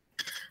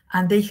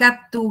 And they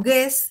have to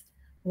guess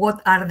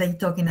what are they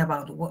talking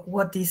about,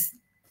 what is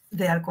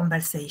their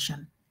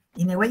conversation.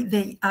 In a way,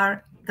 they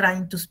are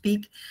trying to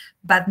speak,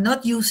 but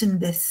not using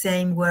the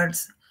same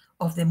words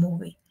of the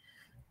movie.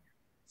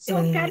 So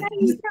can I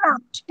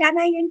interrupt? Can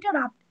I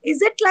interrupt?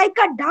 Is it like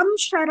a dumb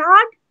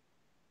charade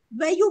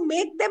where you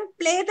make them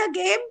play the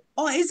game,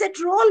 or is it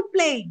role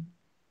playing?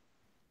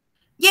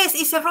 Yes,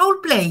 it's a role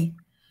play.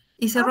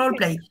 It's a role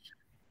play.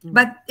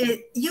 But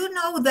you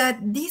know that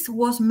this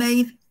was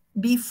made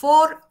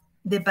before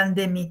the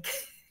pandemic.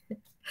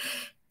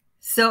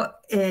 So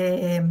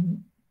if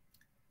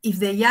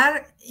they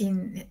are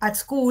at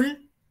school,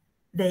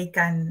 they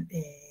can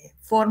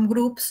form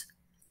groups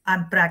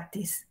and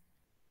practice.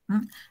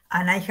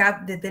 And I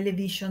have the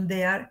television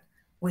there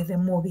with the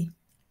movie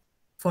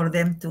for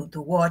them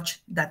to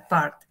watch that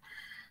part.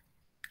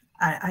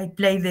 I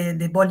play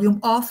the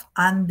volume off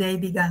and they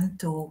began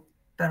to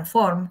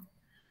perform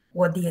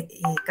what the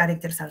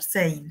characters are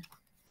saying.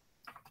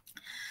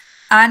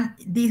 And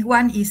this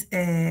one is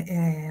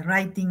a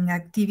writing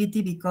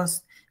activity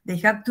because they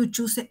have to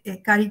choose a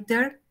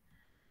character,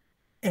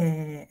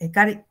 a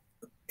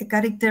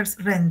character's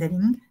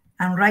rendering,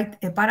 and write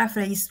a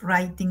paraphrase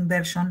writing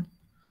version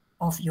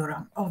of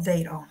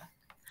their own.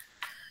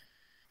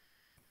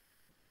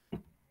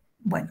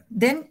 Well,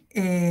 then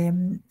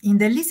in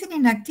the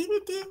listening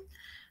activity,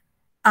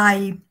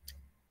 I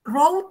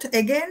wrote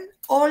again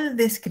all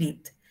the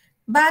script,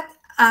 but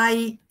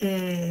I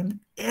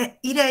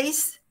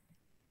erased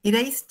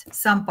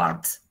some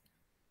parts.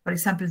 For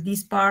example,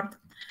 this part.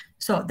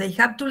 So they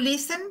have to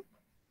listen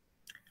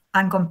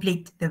and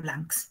complete the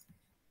blanks.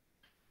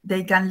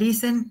 They can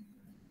listen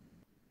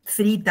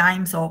 3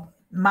 times or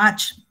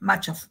much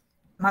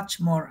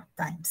more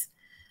times.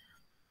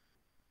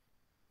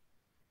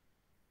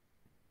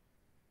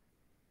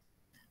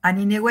 And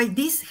in a way,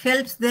 this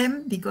helps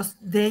them because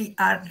they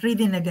are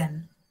reading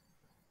again.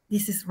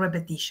 This is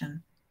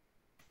repetition.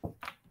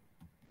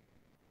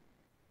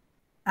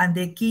 And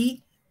the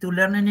key to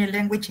learning a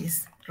language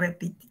is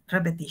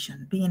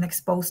repetition, being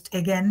exposed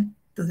again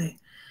to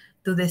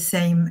the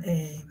same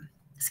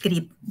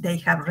script they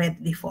have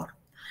read before.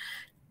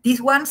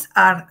 These ones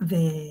are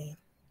the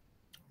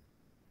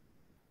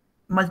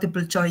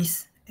multiple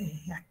choice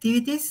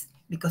activities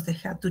because they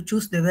have to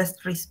choose the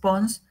best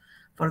response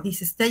for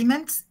these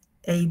statements,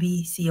 A,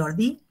 B, C, or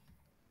D.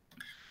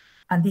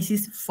 And this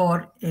is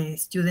for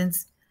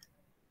students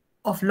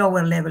of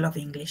lower level of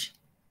English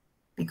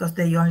because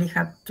they only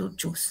have to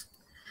choose.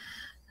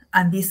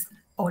 And this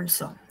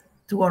also,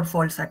 true or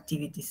false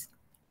activities.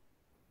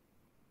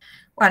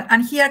 Well,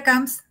 and here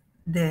comes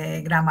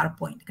the grammar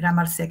point,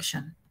 grammar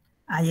section.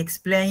 I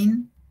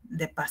explain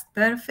the past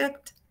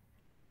perfect.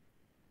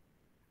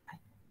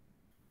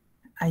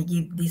 I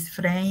give this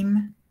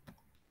frame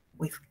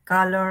with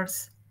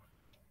colors,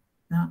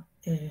 no?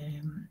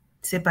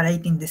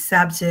 Separating the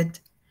subject,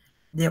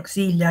 the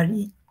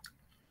auxiliary,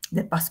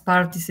 the past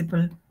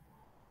participle,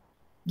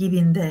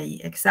 giving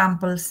the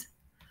examples,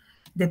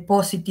 the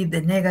positive, the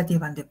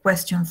negative, and the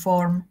question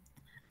form.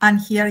 And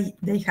here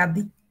they have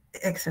the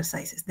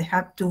exercises. They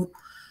have to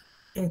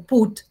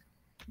put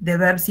the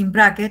verbs in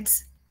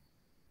brackets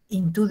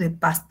into the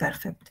past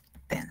perfect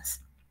tense.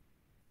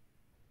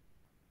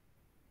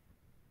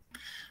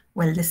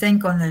 Well, the same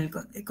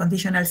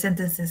conditional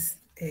sentences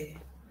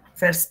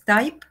first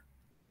type.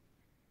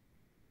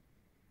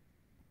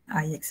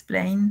 I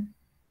explain,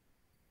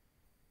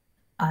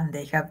 and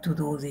they have to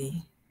do the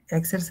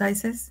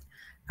exercises,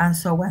 and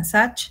so and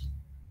such.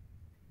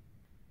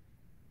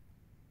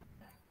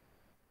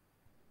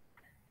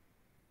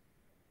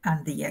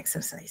 And the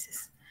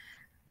exercises.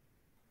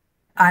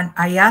 And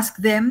I ask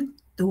them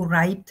to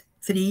write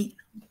 3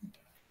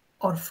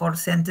 or 4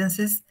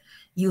 sentences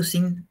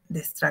using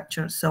the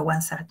structure so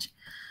and such,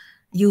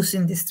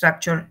 using the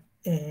structure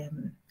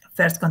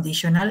first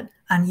conditional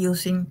and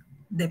using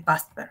the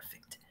past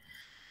perfect.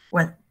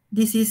 Well,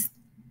 this is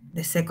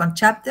the second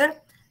chapter,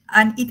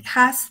 and it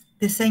has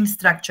the same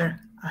structure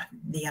as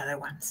the other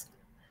ones.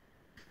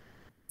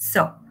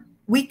 So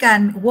we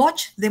can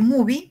watch the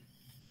movie.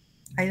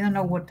 I don't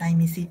know what time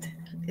is it.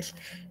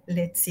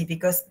 Let's see,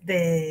 because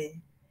the...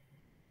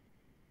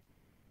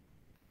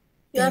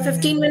 You have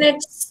 15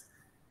 minutes.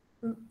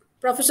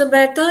 Professor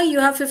Berta, you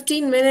have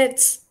 15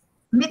 minutes.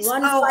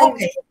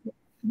 Okay.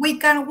 We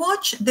can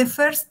watch the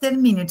first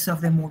 10 minutes of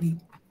the movie.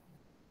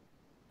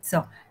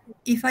 So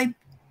if I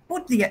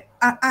put the...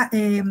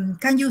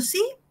 can you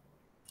see?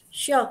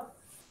 Sure.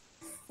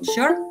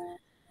 Sure?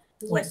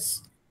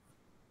 Yes.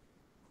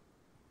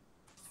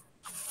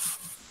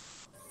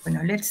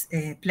 Well, let's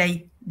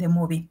play the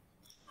movie.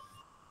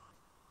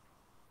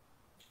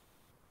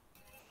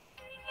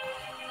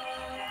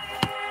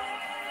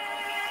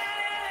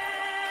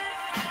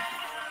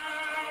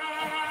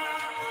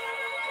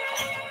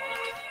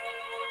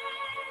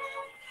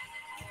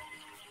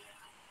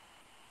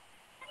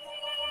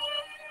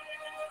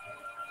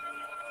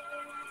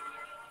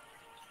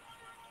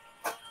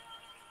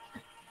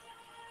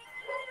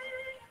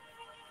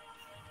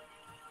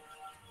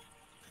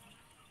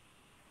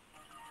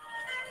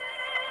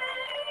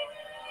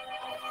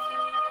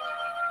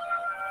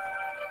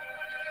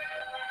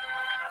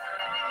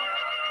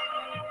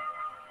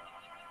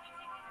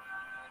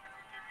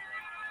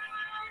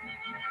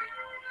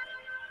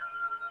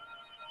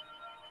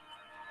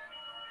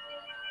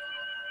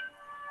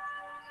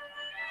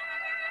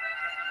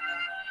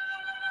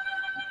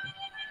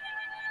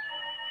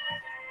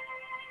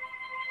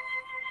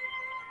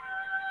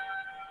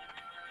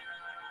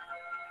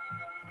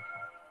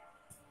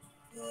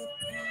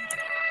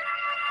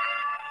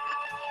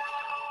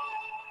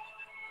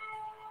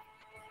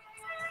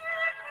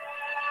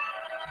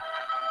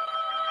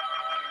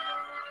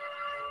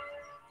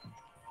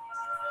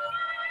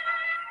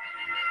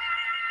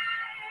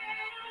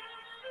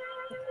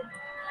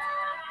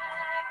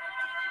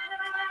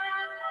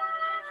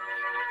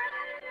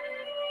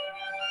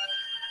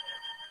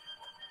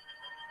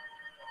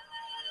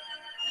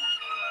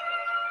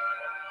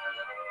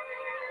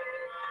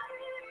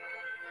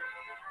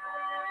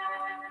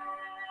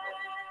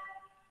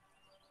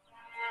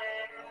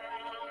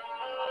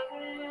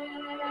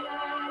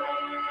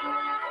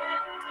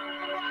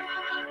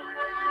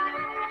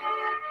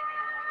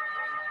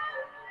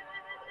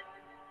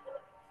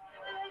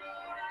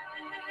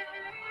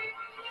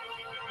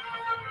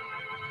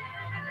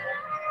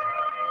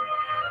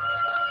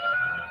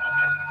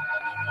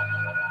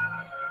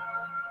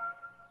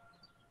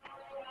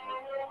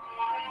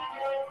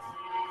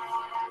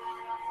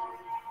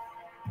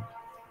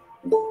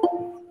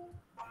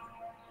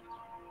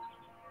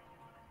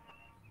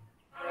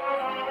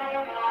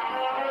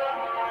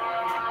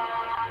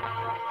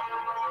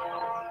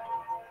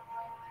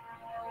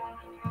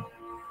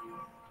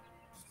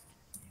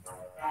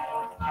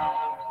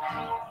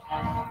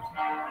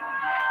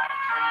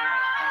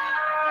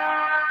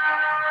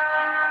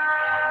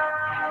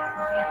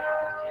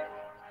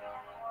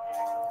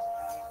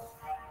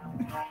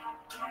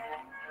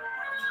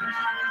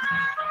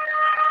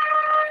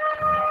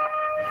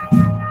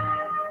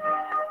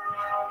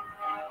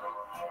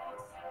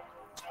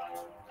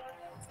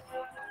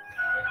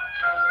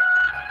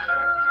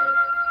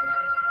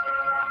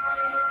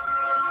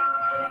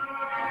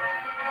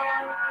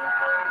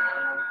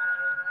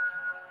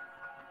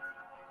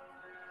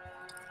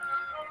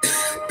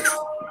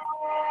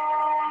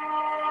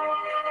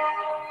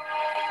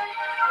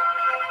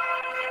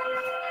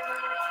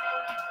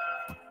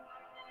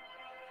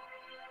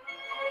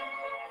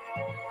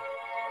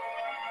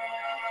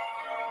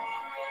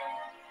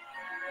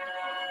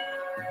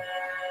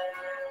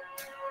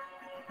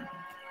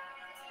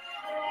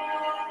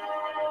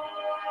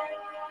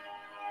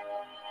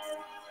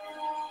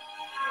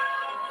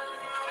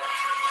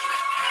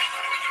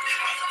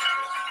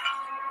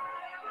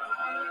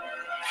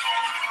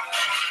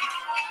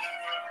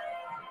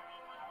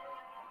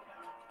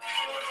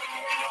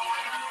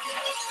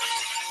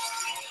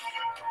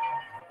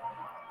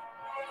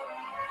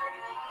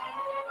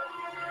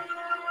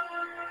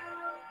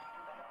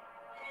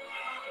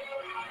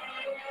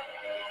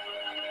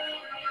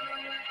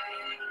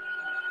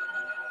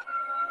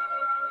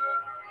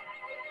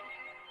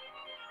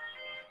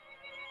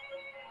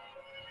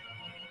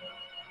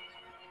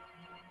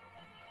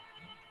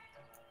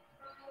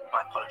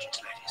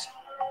 apologies, ladies.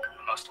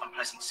 A most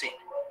unpleasant scene.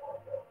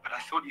 But I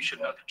thought you should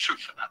know the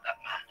truth about that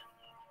man.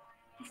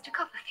 Mr.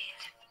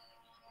 Copperfield,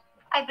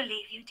 I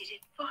believe you did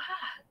it for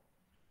her.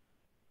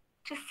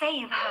 To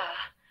save her.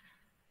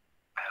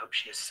 I hope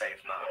she is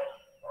saved, Mom.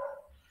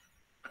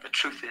 But the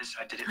truth is,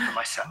 I did it for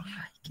myself.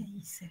 ¿Qué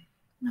hice?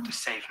 No. To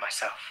save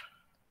myself.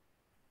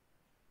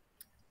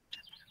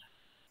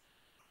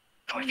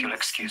 Oh, if you'll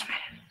excuse me.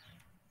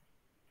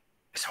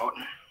 Miss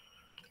Horton,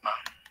 Mom.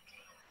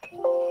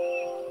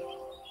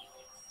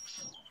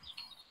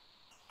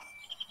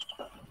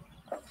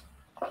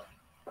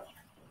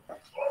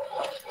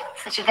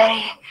 Such a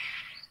very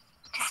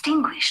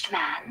distinguished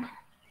man.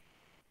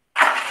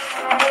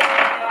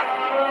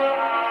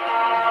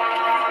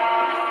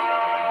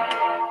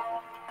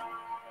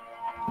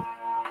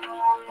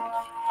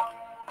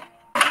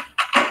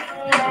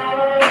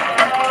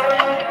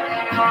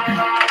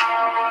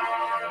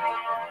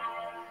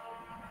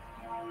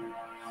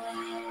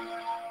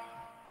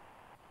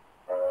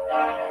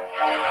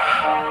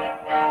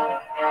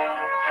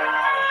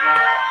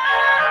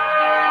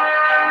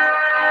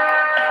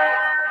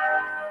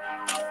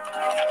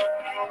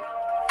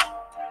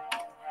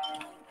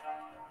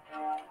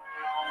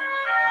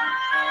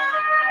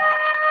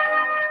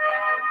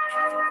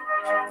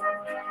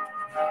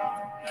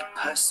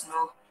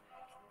 Personal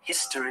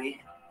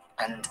history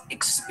and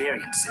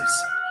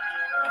experiences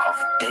of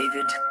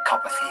David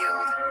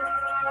Copperfield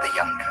the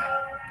Younger.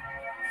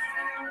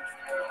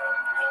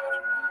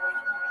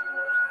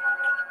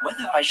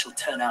 Whether I shall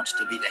turn out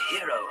to be the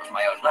hero of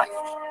my own life,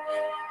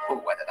 or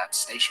whether that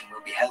station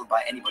will be held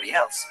by anybody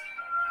else,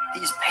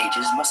 these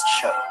pages must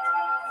show.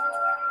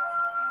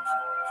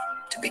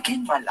 To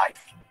begin my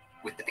life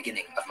with the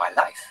beginning of my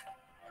life,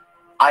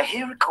 I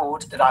here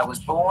record that I was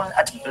born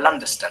at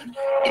Blunderston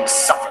in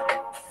Suffolk.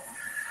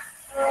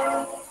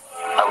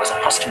 I was a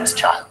posthumous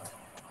child.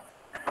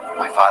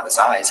 My father's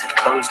eyes had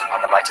closed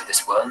upon the light of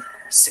this world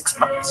 6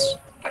 months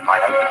when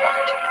mine opened on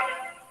it.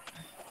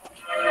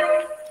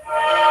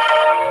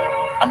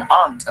 An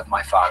aunt of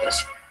my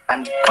father's,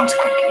 and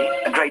consequently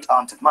a great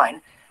aunt of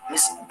mine,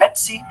 Miss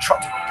Betsy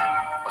Trotwood,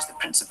 was the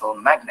principal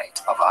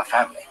magnate of our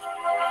family.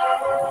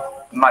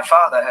 My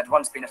father had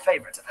once been a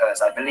favourite of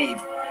hers, I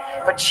believe,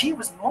 but she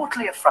was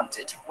mortally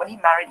affronted when he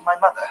married my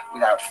mother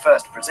without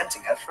first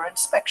presenting her for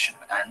inspection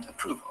and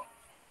approval.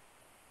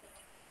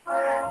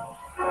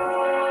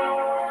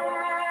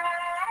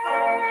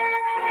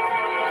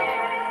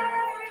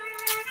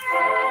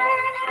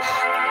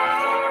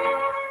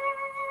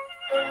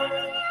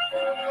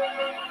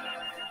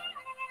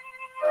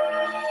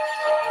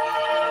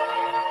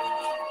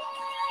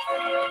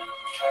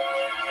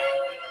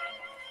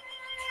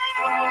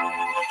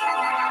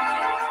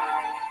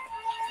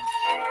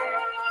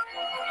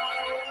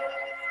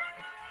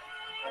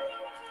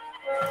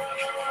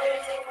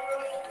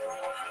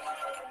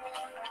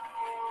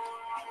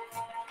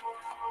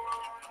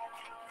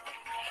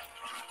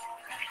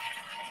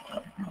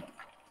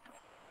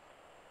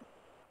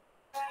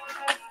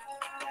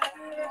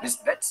 Miss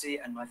Betsy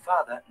and my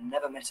father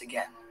never met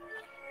again,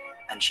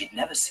 and she'd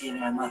never seen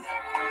my mother.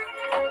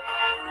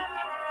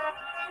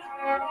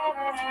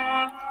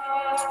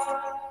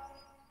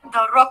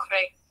 The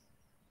rookery.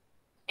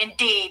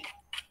 Indeed.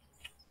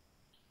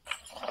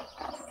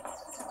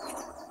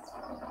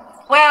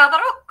 Where are the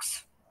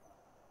rooks?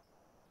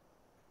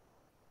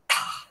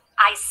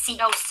 I see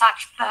no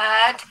such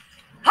bird.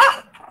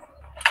 Ha!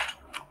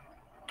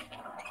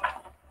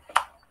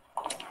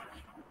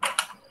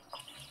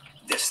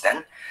 This,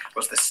 then,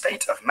 was the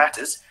state of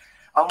matters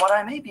on what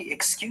I may be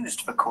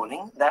excused for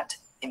calling that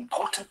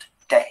important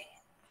day.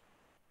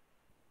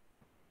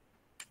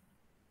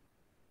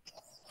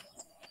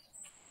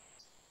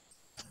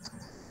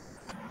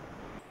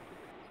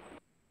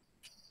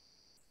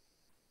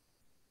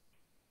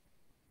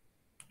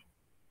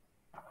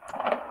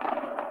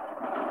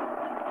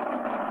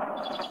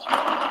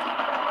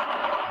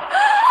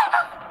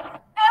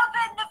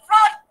 Open the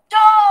front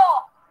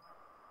door!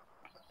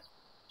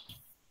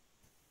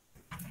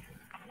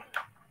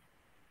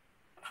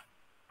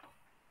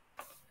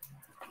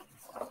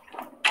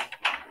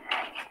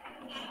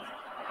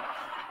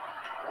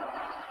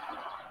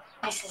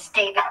 Mrs.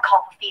 David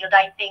Copperfield,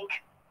 I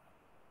think.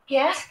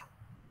 Yes?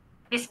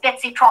 Miss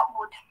Betsy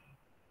Trotwood.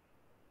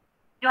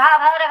 You have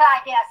heard of her,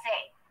 I dare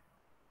say.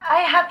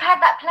 I have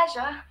had that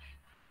pleasure.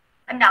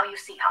 And now you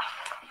see her.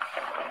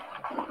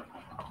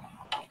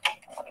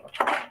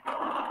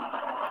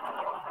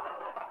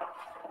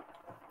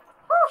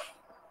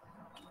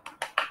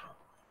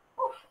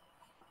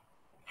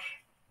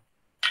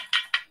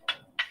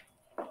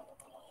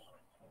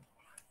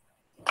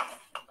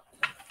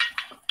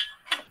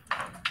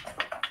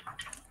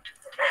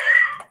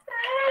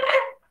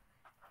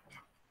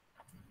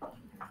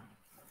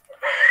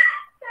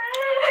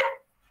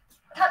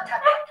 Tut,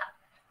 tut, tut, tut.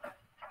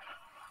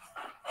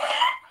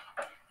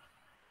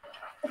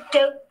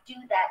 Don't do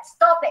that.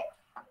 Stop it.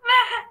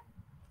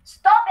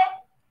 Stop it.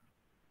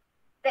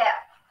 There.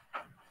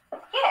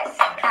 Yes.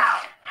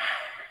 Now,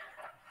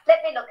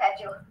 let me look at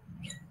you.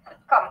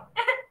 Come.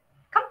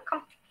 Come,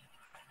 come.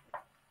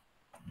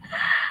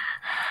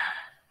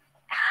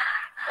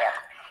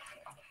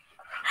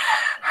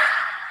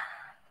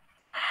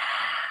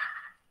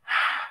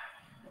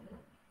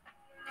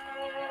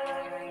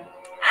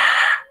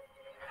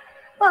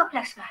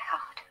 bless my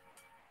heart.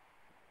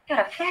 You're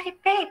a very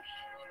baby.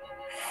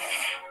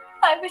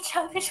 I'm a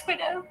childish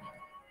widow.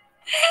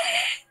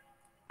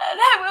 And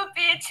I will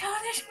be a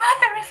childish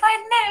mother if I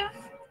live.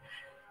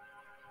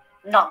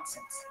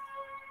 Nonsense.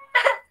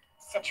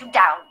 Sit you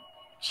down,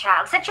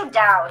 child. Sit you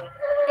down.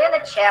 In the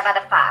chair by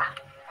the fire.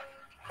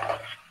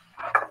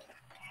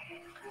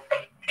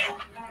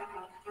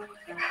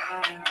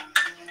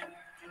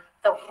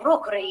 The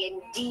rookery,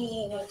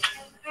 indeed.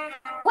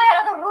 Where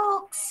are the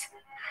rooks?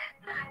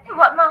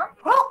 What, Mom?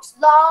 Rooks,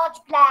 large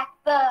black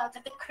birds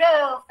of the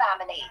crow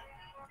family.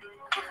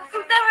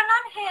 There are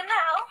none here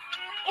now.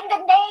 In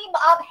the name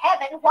of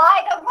heaven,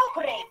 why the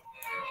rookery?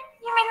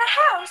 You mean the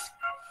house?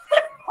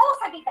 But of course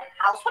I mean the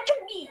house. What do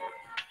you mean?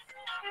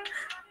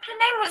 The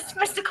name was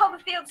Mr.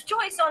 Copperfield's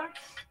choice on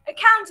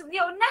account of the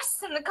old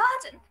nests in the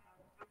garden.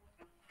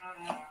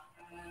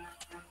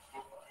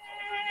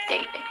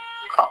 David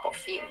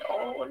Copperfield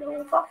all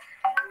over.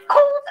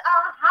 Calls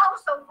our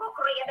house a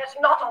rookery and there's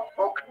not a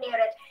rook near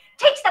it.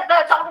 Takes the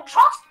birds on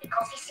trust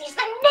because he sees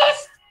the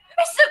nest.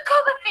 Mr.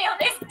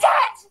 Copperfield is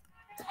dead.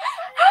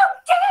 How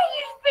dare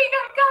you speak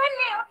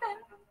unkindly of him?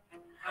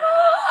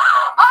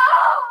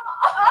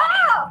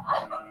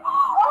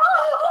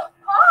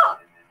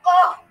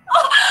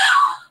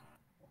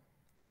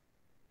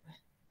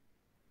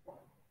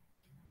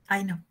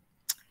 I know.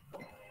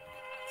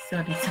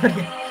 Sorry.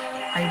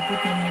 I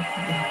put in it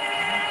today.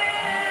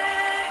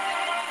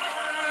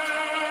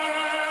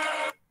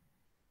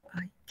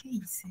 Ay, ¿qué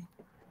hice?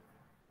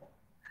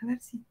 A ver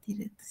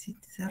si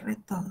cerré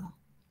todo.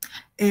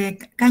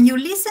 Can you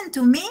listen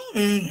to me,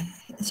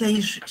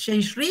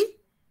 Jayshree?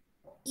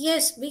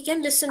 Yes, we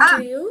can listen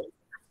to you.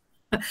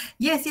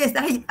 Yes.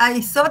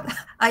 I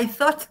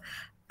thought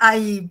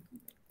I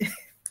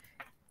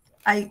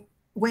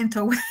went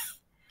away.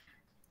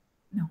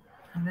 No.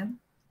 And then,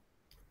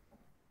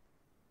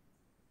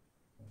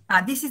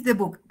 this is the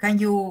book. Can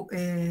you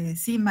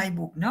see my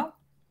book? No.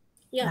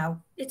 Yeah.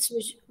 Now. It's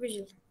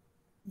visual.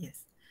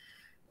 Yes.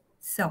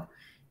 So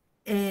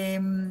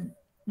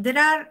there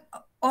are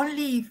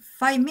only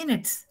 5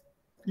 minutes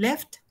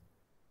left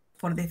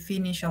for the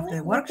finish of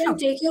the workshop. You can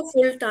take your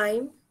full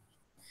time.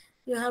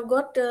 You have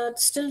got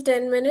still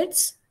 10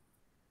 minutes.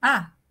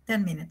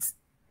 10 minutes.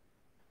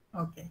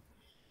 Okay.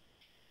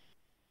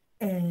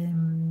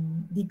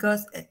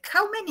 Because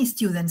how many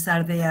students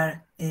are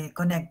there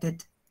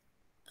connected?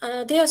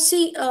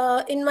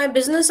 In my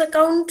business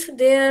account,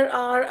 there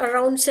are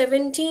around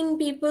 17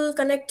 people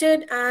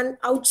connected, and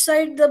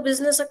outside the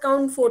business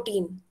account,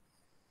 14.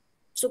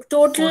 So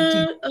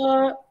total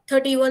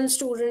 31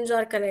 students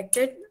are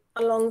connected,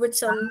 along with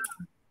some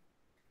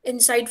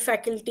inside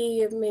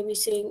faculty, maybe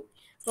saying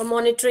or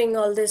monitoring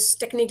all this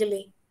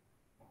technically.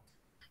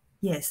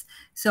 Yes.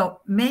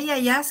 So may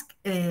I ask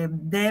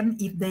them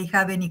if they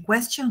have any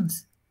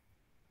questions?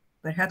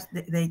 Perhaps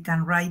they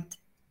can write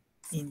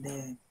in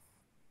the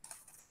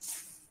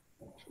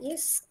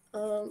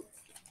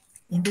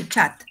in the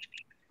chat.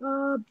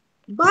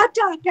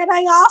 Berta, can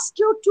I ask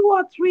you 2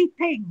 or 3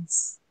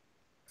 things?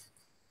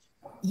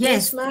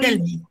 Yes, tell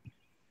me.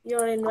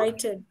 You're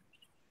invited.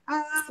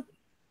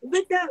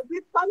 With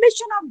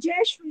permission of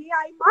Jayshree,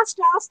 I must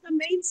ask the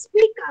main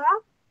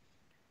speaker,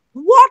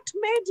 what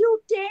made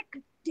you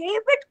take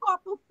David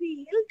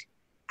Copperfield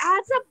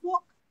as a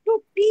book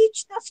to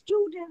teach the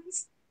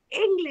students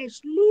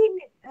English,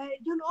 reading,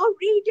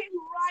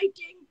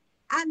 writing,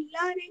 and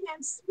learning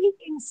and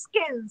speaking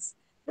skills,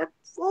 the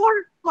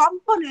 4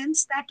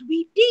 components that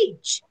we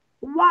teach?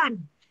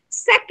 1.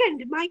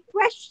 Second, my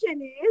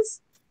question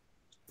is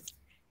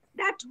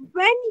that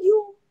when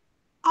you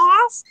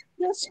ask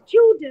the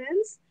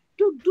students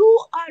to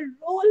do a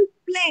role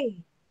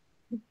play,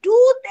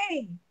 do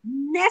they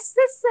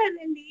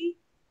necessarily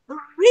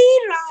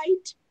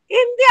rewrite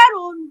in their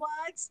own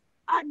words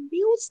a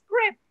new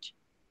script?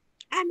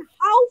 And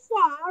how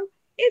far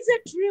is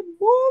it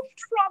removed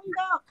from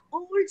the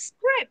old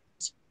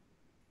script?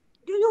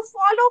 Do you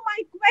follow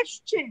my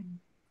question?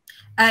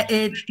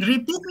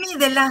 Repeat me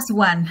the last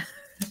one.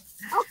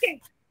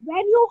 Okay.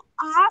 When you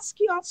ask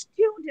your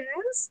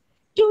students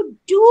to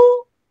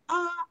do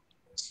a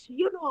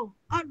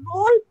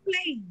role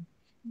play,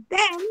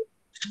 then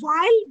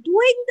while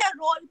doing the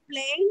role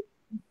play,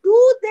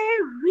 do they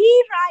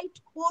rewrite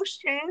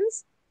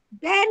portions?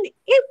 Then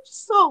if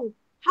so,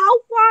 how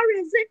far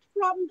is it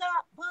from the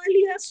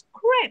earlier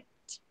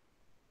script?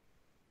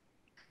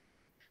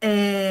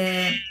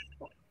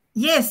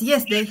 Yes,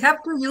 they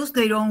have to use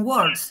their own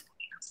words.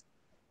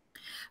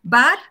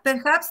 But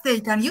perhaps they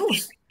can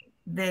use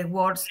the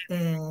words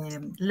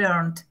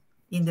learned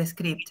in the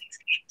script.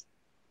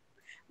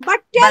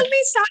 But tell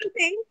me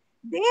something,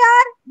 they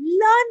are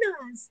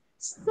learners.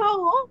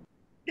 So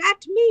that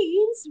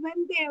means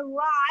when they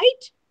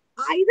write,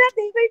 either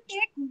they will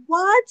take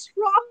words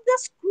from the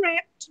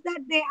script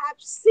that they have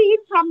seen,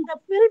 from the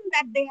film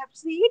that they have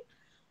seen,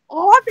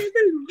 or they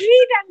will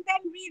read and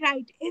then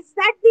rewrite. Is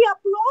that the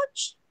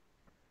approach?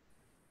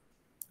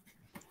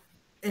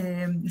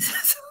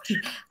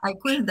 Sorry, I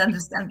couldn't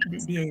understand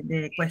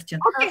the question.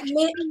 Okay,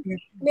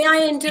 may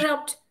I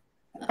interrupt?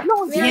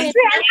 No, Yeah, yeah.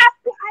 Jayshree,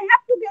 I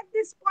have to get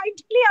this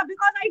point clear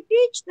because I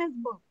teach this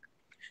book.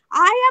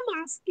 I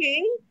am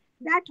asking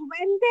that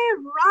when they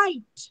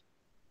write,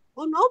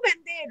 when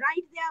they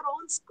write their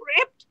own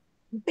script,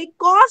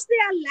 because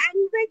their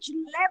language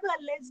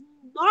level is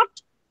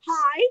not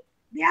high,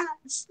 they are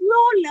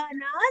slow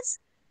learners.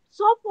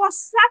 So for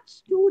such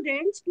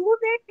students, do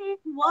they take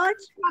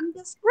words from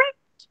the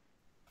script?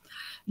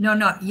 No,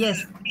 no,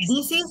 yes.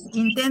 This is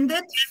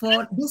intended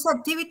for, these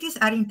activities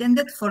are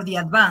intended for the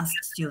advanced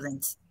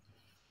students.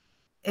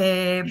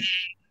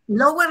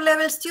 Lower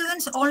level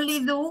students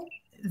only do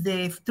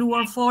the true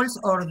or false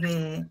or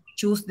the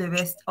choose the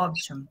best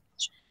option.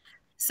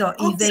 So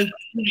if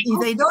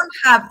they don't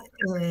have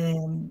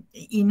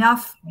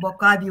enough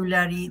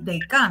vocabulary, they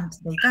can't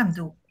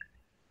do.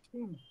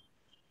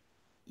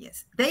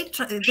 Yes, they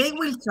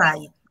will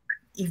try.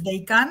 If they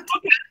can't.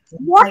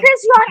 What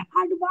is your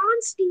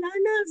advanced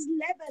learners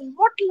level?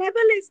 What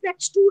level is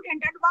that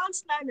student,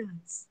 advanced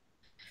learners?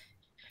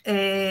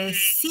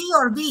 C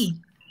or B.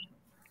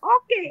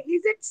 Okay,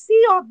 is it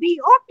C or B?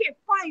 Okay,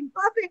 fine,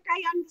 perfect,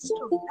 I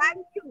understood.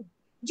 Thank you.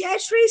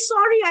 Jayshree,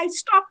 sorry I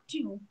stopped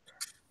you.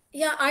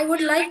 Yeah, I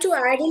would like to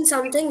add in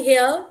something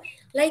here.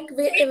 Like,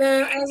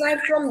 as I'm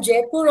from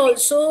Jaipur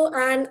also,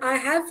 and I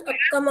have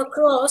come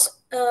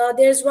across,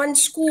 there's one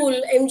school,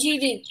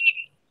 MGD.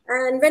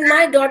 And when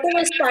my daughter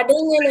was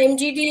studying in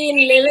MGD in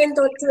 11th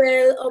or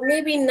 12th or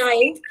maybe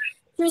 9th,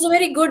 she was a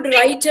very good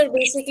writer,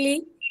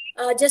 basically.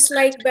 Just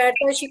like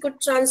Berta, she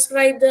could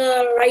transcribe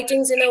the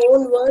writings in her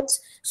own words.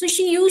 So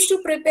she used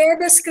to prepare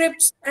the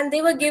scripts, and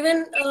they were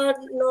given a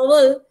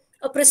novel,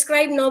 a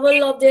prescribed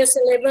novel of their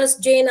syllabus,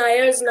 Jane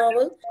Eyre's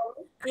novel.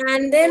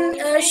 And then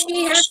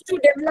she has to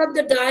develop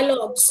the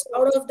dialogues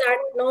out of that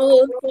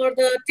novel for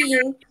the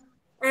team,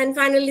 and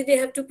finally they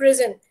have to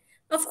present.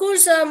 Of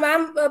course,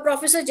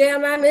 Professor Jaya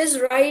ma'am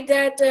is right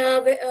that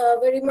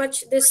very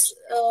much this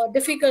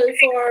difficult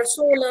for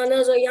slow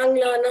learners or young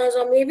learners,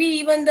 or maybe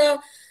even the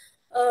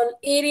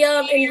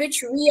area in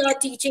which we are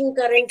teaching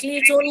currently.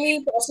 It's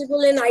only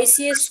possible in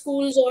ICS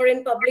schools or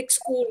in public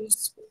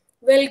schools.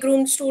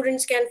 Well-groomed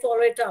students can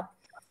follow it up.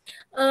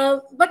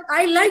 But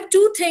I like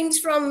two things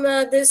from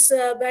this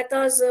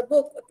Berta's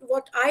book.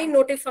 What I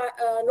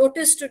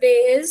noticed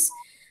today is,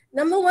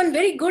 number one,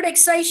 very good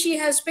exercise she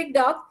has picked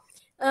up,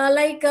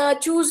 like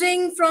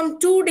choosing from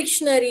two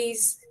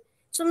dictionaries.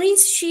 So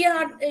means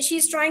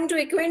she's trying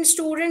to acquaint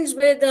students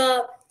with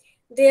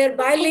their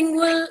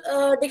bilingual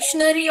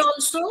dictionary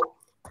also,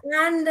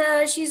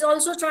 and she's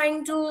also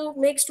trying to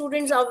make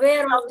students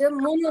aware of the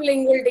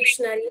monolingual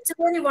dictionary. It's a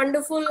very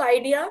wonderful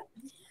idea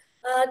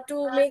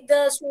to make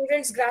the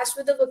students grasp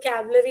with the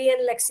vocabulary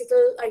and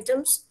lexical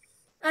items.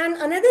 And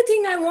another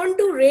thing, I want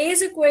to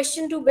raise a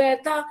question to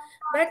Berta.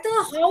 Berta,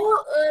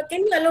 how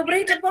can you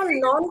elaborate upon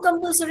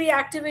non-compulsory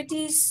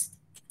activities?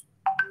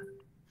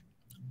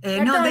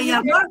 No, they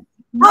are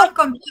not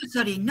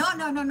compulsory. No,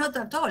 not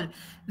at all.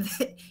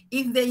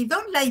 If they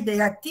don't like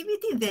the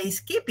activity, they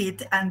skip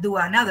it and do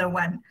another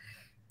one.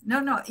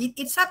 No,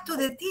 it's up to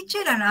the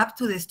teacher and up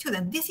to the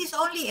student. This is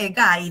only a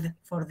guide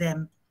for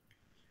them.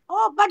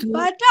 Oh, but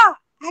Berta,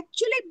 I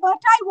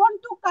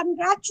want to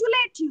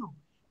congratulate you,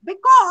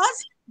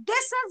 because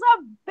this is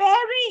a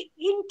very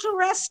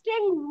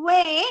interesting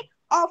way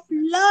of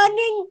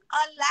learning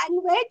a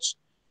language,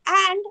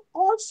 and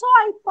also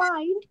I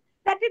find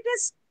that it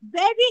is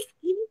very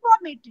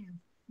informative,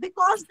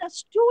 because the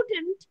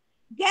student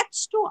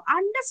gets to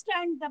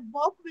understand the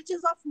book, which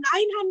is of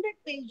 900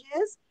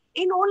 pages,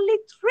 in only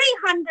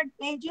 300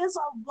 pages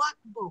of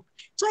workbook.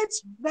 So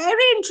it's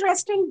very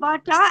interesting,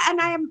 Berta,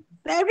 and I am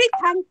very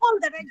thankful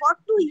that I got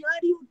to hear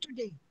you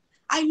today.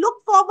 I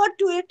look forward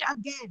to it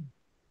again.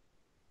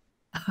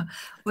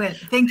 Well,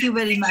 thank you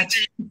very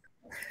much.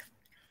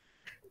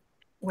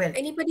 Well,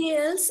 anybody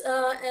else?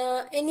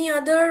 Any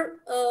other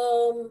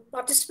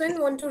participant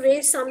want to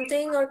raise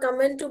something or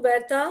comment to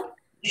Berta?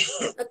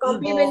 A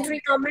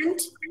complimentary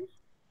comment?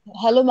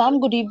 Hello, ma'am.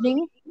 Good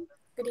evening.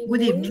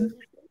 Good evening.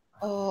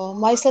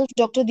 Myself,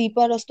 Dr.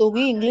 Deepa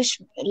Rastogi, English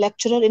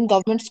lecturer in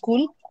government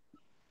school,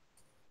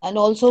 and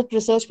also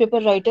research paper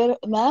writer.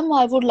 Ma'am,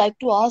 I would like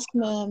to ask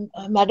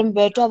Madam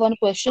Berta one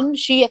question.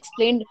 She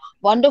explained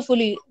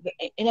wonderfully,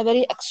 in a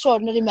very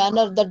extraordinary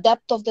manner, the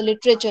depth of the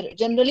literature.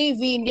 Generally,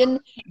 we Indian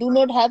do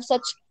not have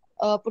such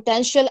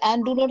potential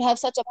and do not have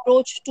such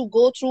approach to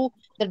go through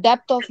the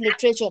depth of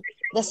literature.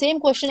 The same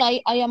question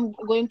I am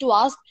going to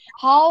ask: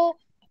 how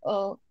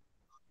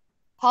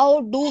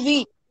do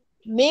we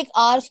make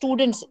our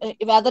students,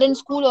 whether in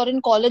school or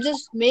in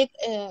colleges, make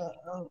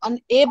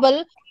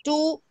unable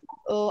to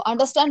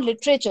understand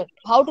literature?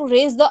 How to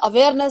raise the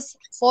awareness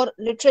for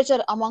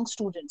literature among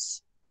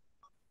students?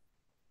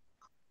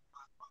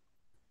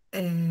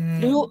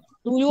 Do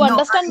you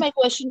understand my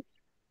question?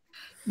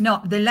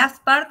 No, the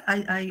last part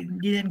I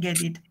didn't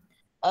get it.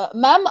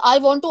 Ma'am, I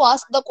want to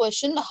ask the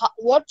question: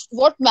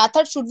 what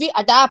method should we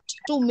adapt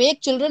to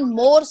make children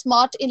more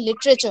smart in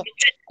literature,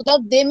 so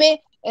that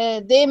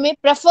they may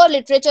prefer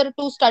literature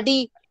to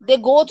study? They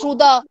go through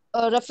the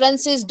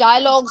references,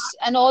 dialogues,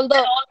 and all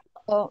the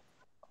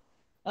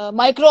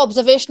micro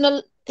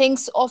observational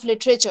things of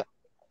literature?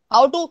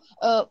 How to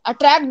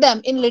attract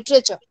them in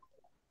literature?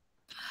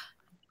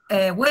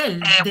 Well,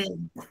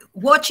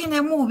 watching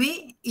a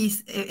movie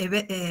is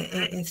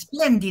a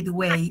splendid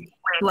way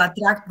to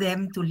attract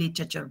them to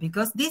literature,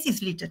 because this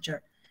is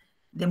literature.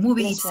 The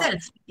movie Yes, ma'am.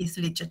 itself is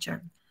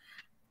literature.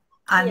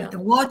 And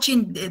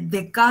watching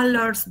the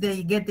colors,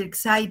 they get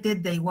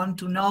excited, they want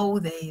to know,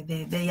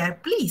 they are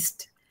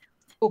pleased.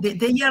 Okay.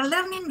 They are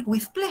learning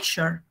with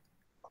pleasure,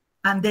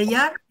 and they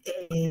are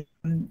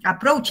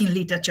approaching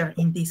literature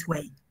in this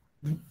way.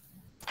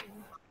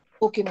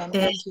 Okay, ma'am.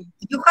 Thank you.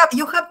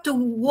 You have to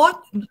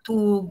watch,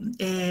 to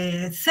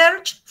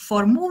search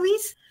for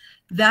movies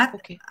that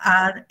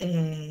are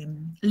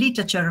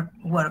literature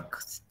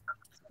works,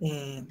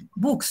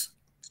 books.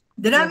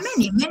 There are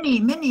many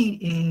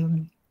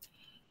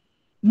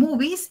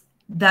movies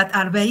that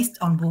are based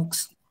on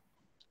books.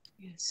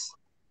 Yes.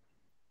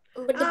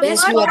 But the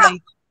best you are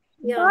right.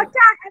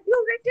 Berta, have you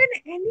written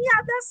any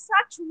other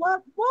such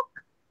workbook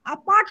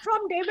apart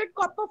from David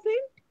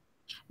Copperfield?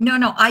 No,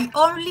 I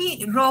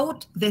only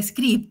wrote the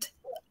script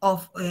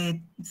of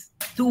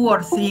 2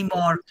 or 3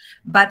 more,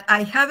 but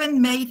I haven't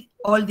made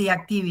all the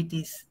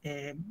activities.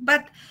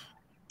 But,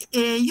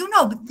 you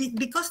know,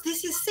 because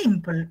this is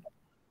simple,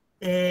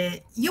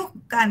 you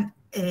can,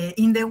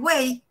 in the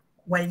way,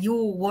 while you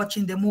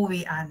watching the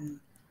movie and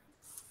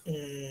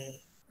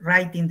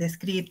writing the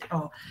script,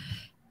 or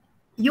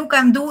you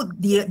can do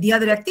the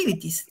other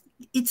activities.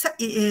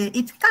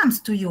 It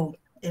comes to you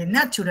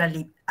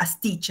naturally as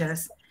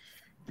teachers.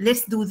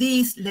 Let's do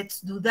this,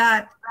 let's do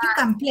that. You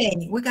can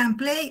play. We can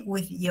play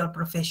with your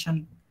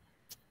profession.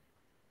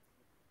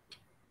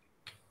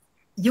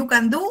 You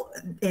can do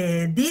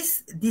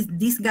this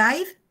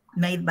guide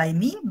made by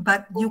me,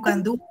 but you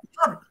can do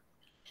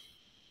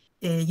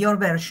your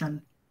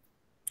version.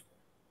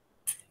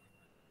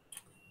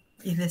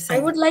 I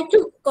would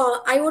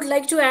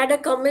like to add a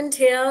comment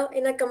here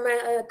in a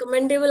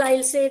commendable.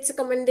 I'll say it's a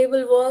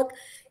commendable work.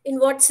 In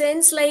what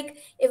sense? Like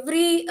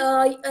every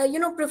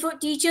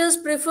teachers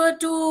prefer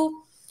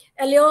to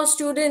allure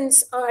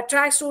students,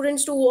 attract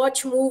students to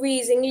watch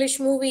movies,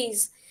 English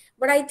movies.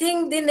 But I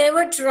think they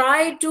never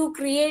try to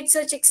create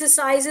such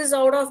exercises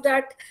out of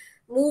that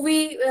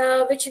movie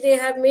which they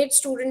have made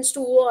students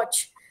to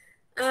watch.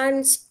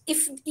 And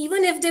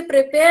even if they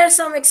prepare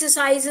some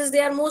exercises, they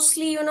are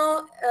mostly,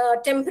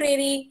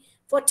 temporary,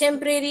 for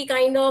temporary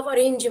kind of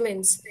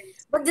arrangements.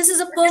 But this is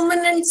a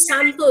permanent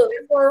sample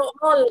for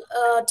all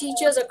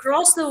teachers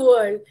across the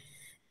world.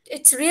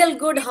 It's real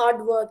good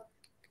hard work.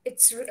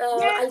 It's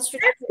let's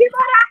give her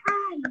a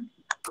hand.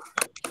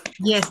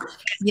 Yes,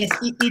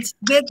 it's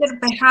better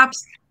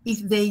perhaps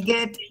if they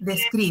get the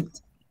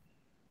script.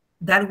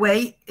 That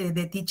way,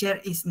 the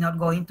teacher is not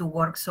going to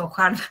work so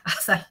hard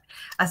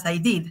as I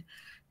did.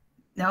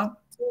 No.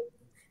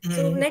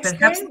 So next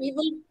day we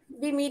will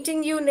be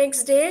meeting you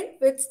next day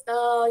with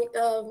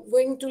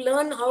going to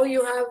learn how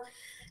you have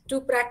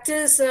to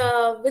practice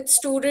with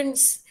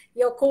students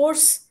your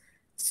course.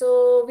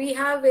 So we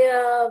have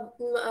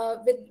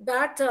with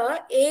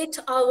Berta 8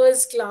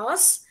 hours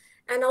class,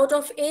 and out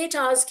of 8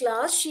 hours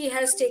class, she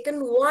has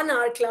taken 1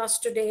 hour class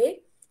today.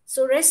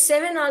 So rest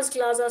 7 hours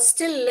class are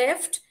still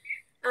left.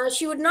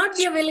 She would not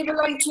be available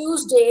on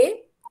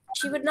Tuesday.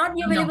 She would not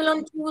be available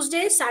on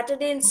Tuesday,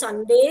 Saturday, and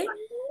Sunday.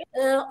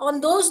 On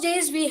those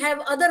days, we have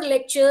other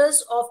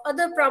lectures of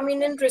other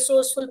prominent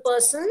resourceful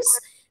persons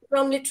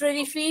from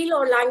literary field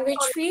or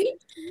language field.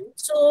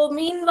 So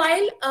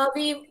meanwhile,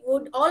 we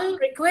would all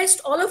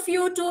request all of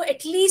you to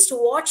at least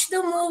watch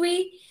the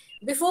movie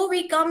before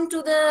we come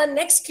to the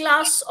next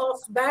class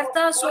of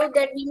Berta, so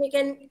that we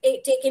can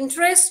take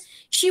interest.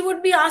 She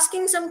would be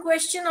asking some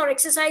question or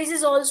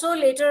exercises also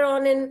later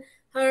on in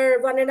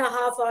her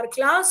 1.5 hour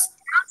class.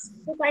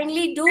 So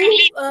kindly do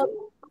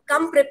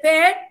come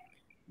prepared.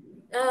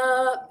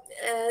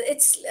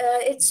 It's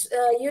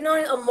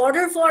a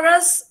model for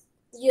us.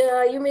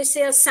 You may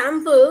say a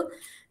sample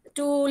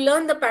to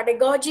learn the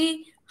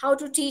pedagogy, how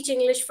to teach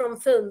English from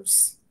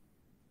films.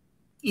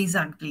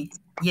 Exactly.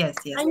 Yes.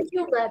 Thank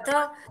you,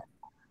 Berta.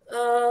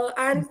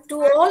 And to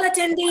all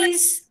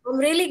attendees, I'm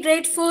really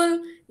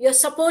grateful. You're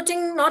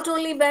supporting not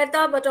only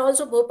Berta, but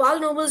also Bhupal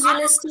Nobles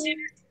University.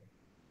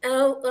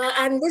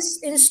 And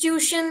this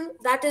institution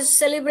that is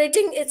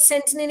celebrating its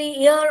centenary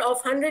year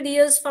of 100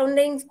 years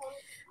founding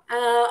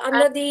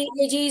under the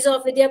aegis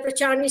of Vidya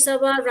Pracharni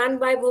Sabha run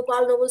by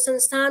Bhupal Noble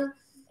Sansthan.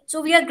 So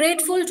we are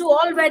grateful to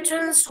all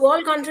veterans, to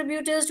all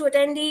contributors, to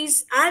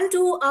attendees, and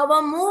to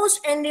our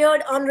most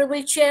endeared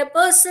honorable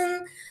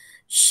chairperson.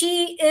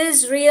 She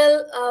is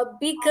real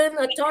beacon,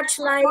 a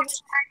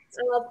torchlight,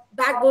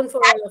 backbone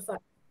for all of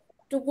us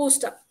to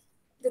boost up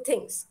the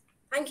things.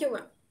 Thank you,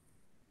 ma'am.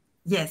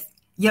 Yes,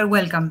 you're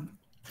welcome.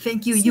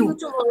 Thank you. See you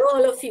tomorrow,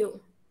 all of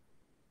you.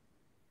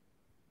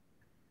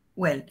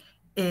 Well,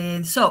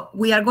 so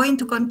we are going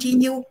to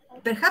continue.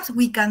 Perhaps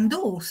we can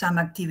do some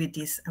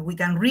activities. We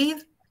can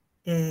read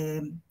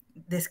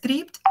the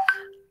script.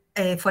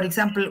 For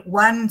example,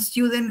 one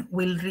student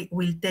will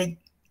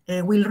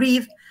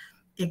read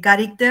a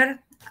character,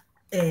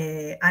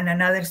 and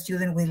another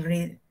student will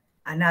read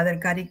another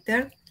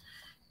character,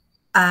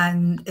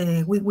 and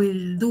we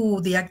will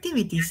do the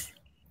activities.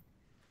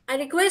 I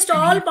request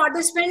all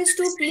participants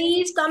to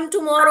please come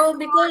tomorrow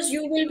because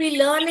you will be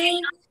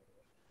learning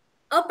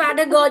a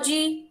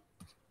pedagogy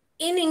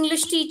in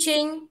English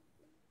teaching,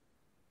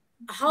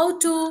 how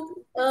to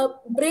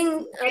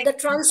bring the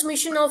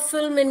transmission of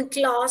film in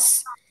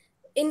class,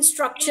 in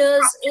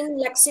structures, in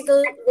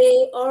lexical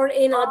way, or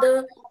in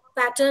other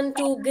pattern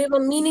to give a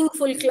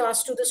meaningful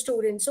class to the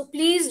students. So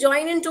please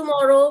join in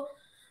tomorrow.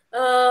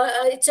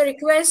 It's a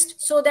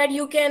request so that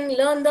you can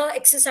learn the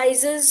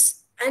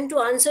exercises and to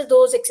answer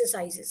those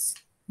exercises.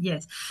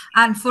 Yes,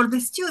 and for the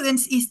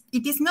students,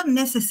 it is not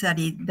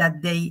necessary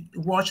that they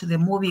watch the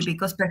movie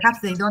because perhaps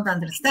they don't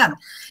understand.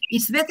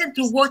 It's better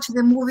to watch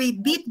the movie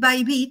bit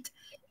by bit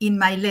in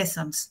my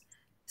lessons.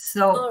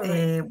 So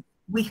Right.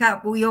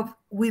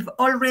 we've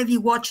already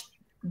watched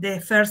the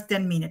first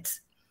 10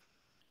 minutes.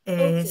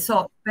 Okay.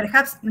 So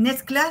perhaps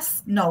next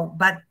class, no,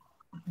 but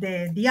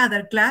the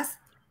other class,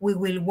 we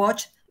will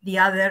watch the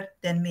other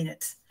 10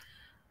 minutes.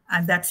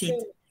 And that's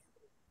it.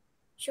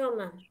 Sure,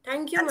 ma'am.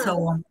 Thank you, And ma'am.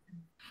 so on.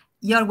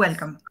 You're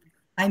welcome.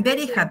 I'm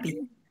very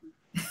happy.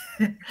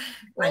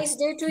 Nice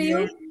day to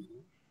you.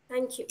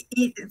 Thank you.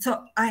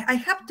 So I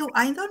have to,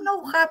 I don't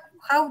know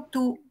how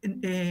to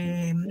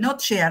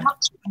not share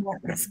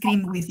the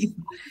screen with you.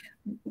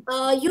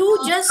 You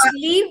just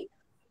leave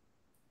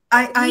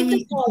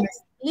the call. Yes.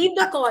 Leave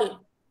the call.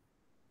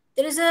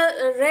 There is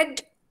a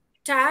red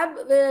tab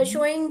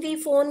showing the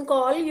phone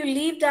call. You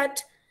leave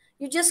that.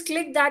 You just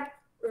click that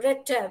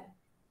red tab.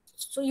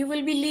 So you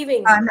will be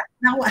leaving.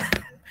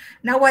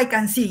 Now I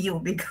can see you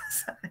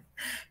because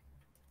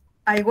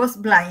I was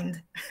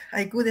blind.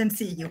 I couldn't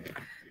see you.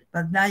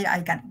 But now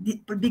I can,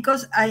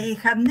 because I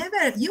have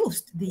never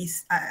used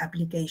this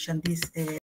application, this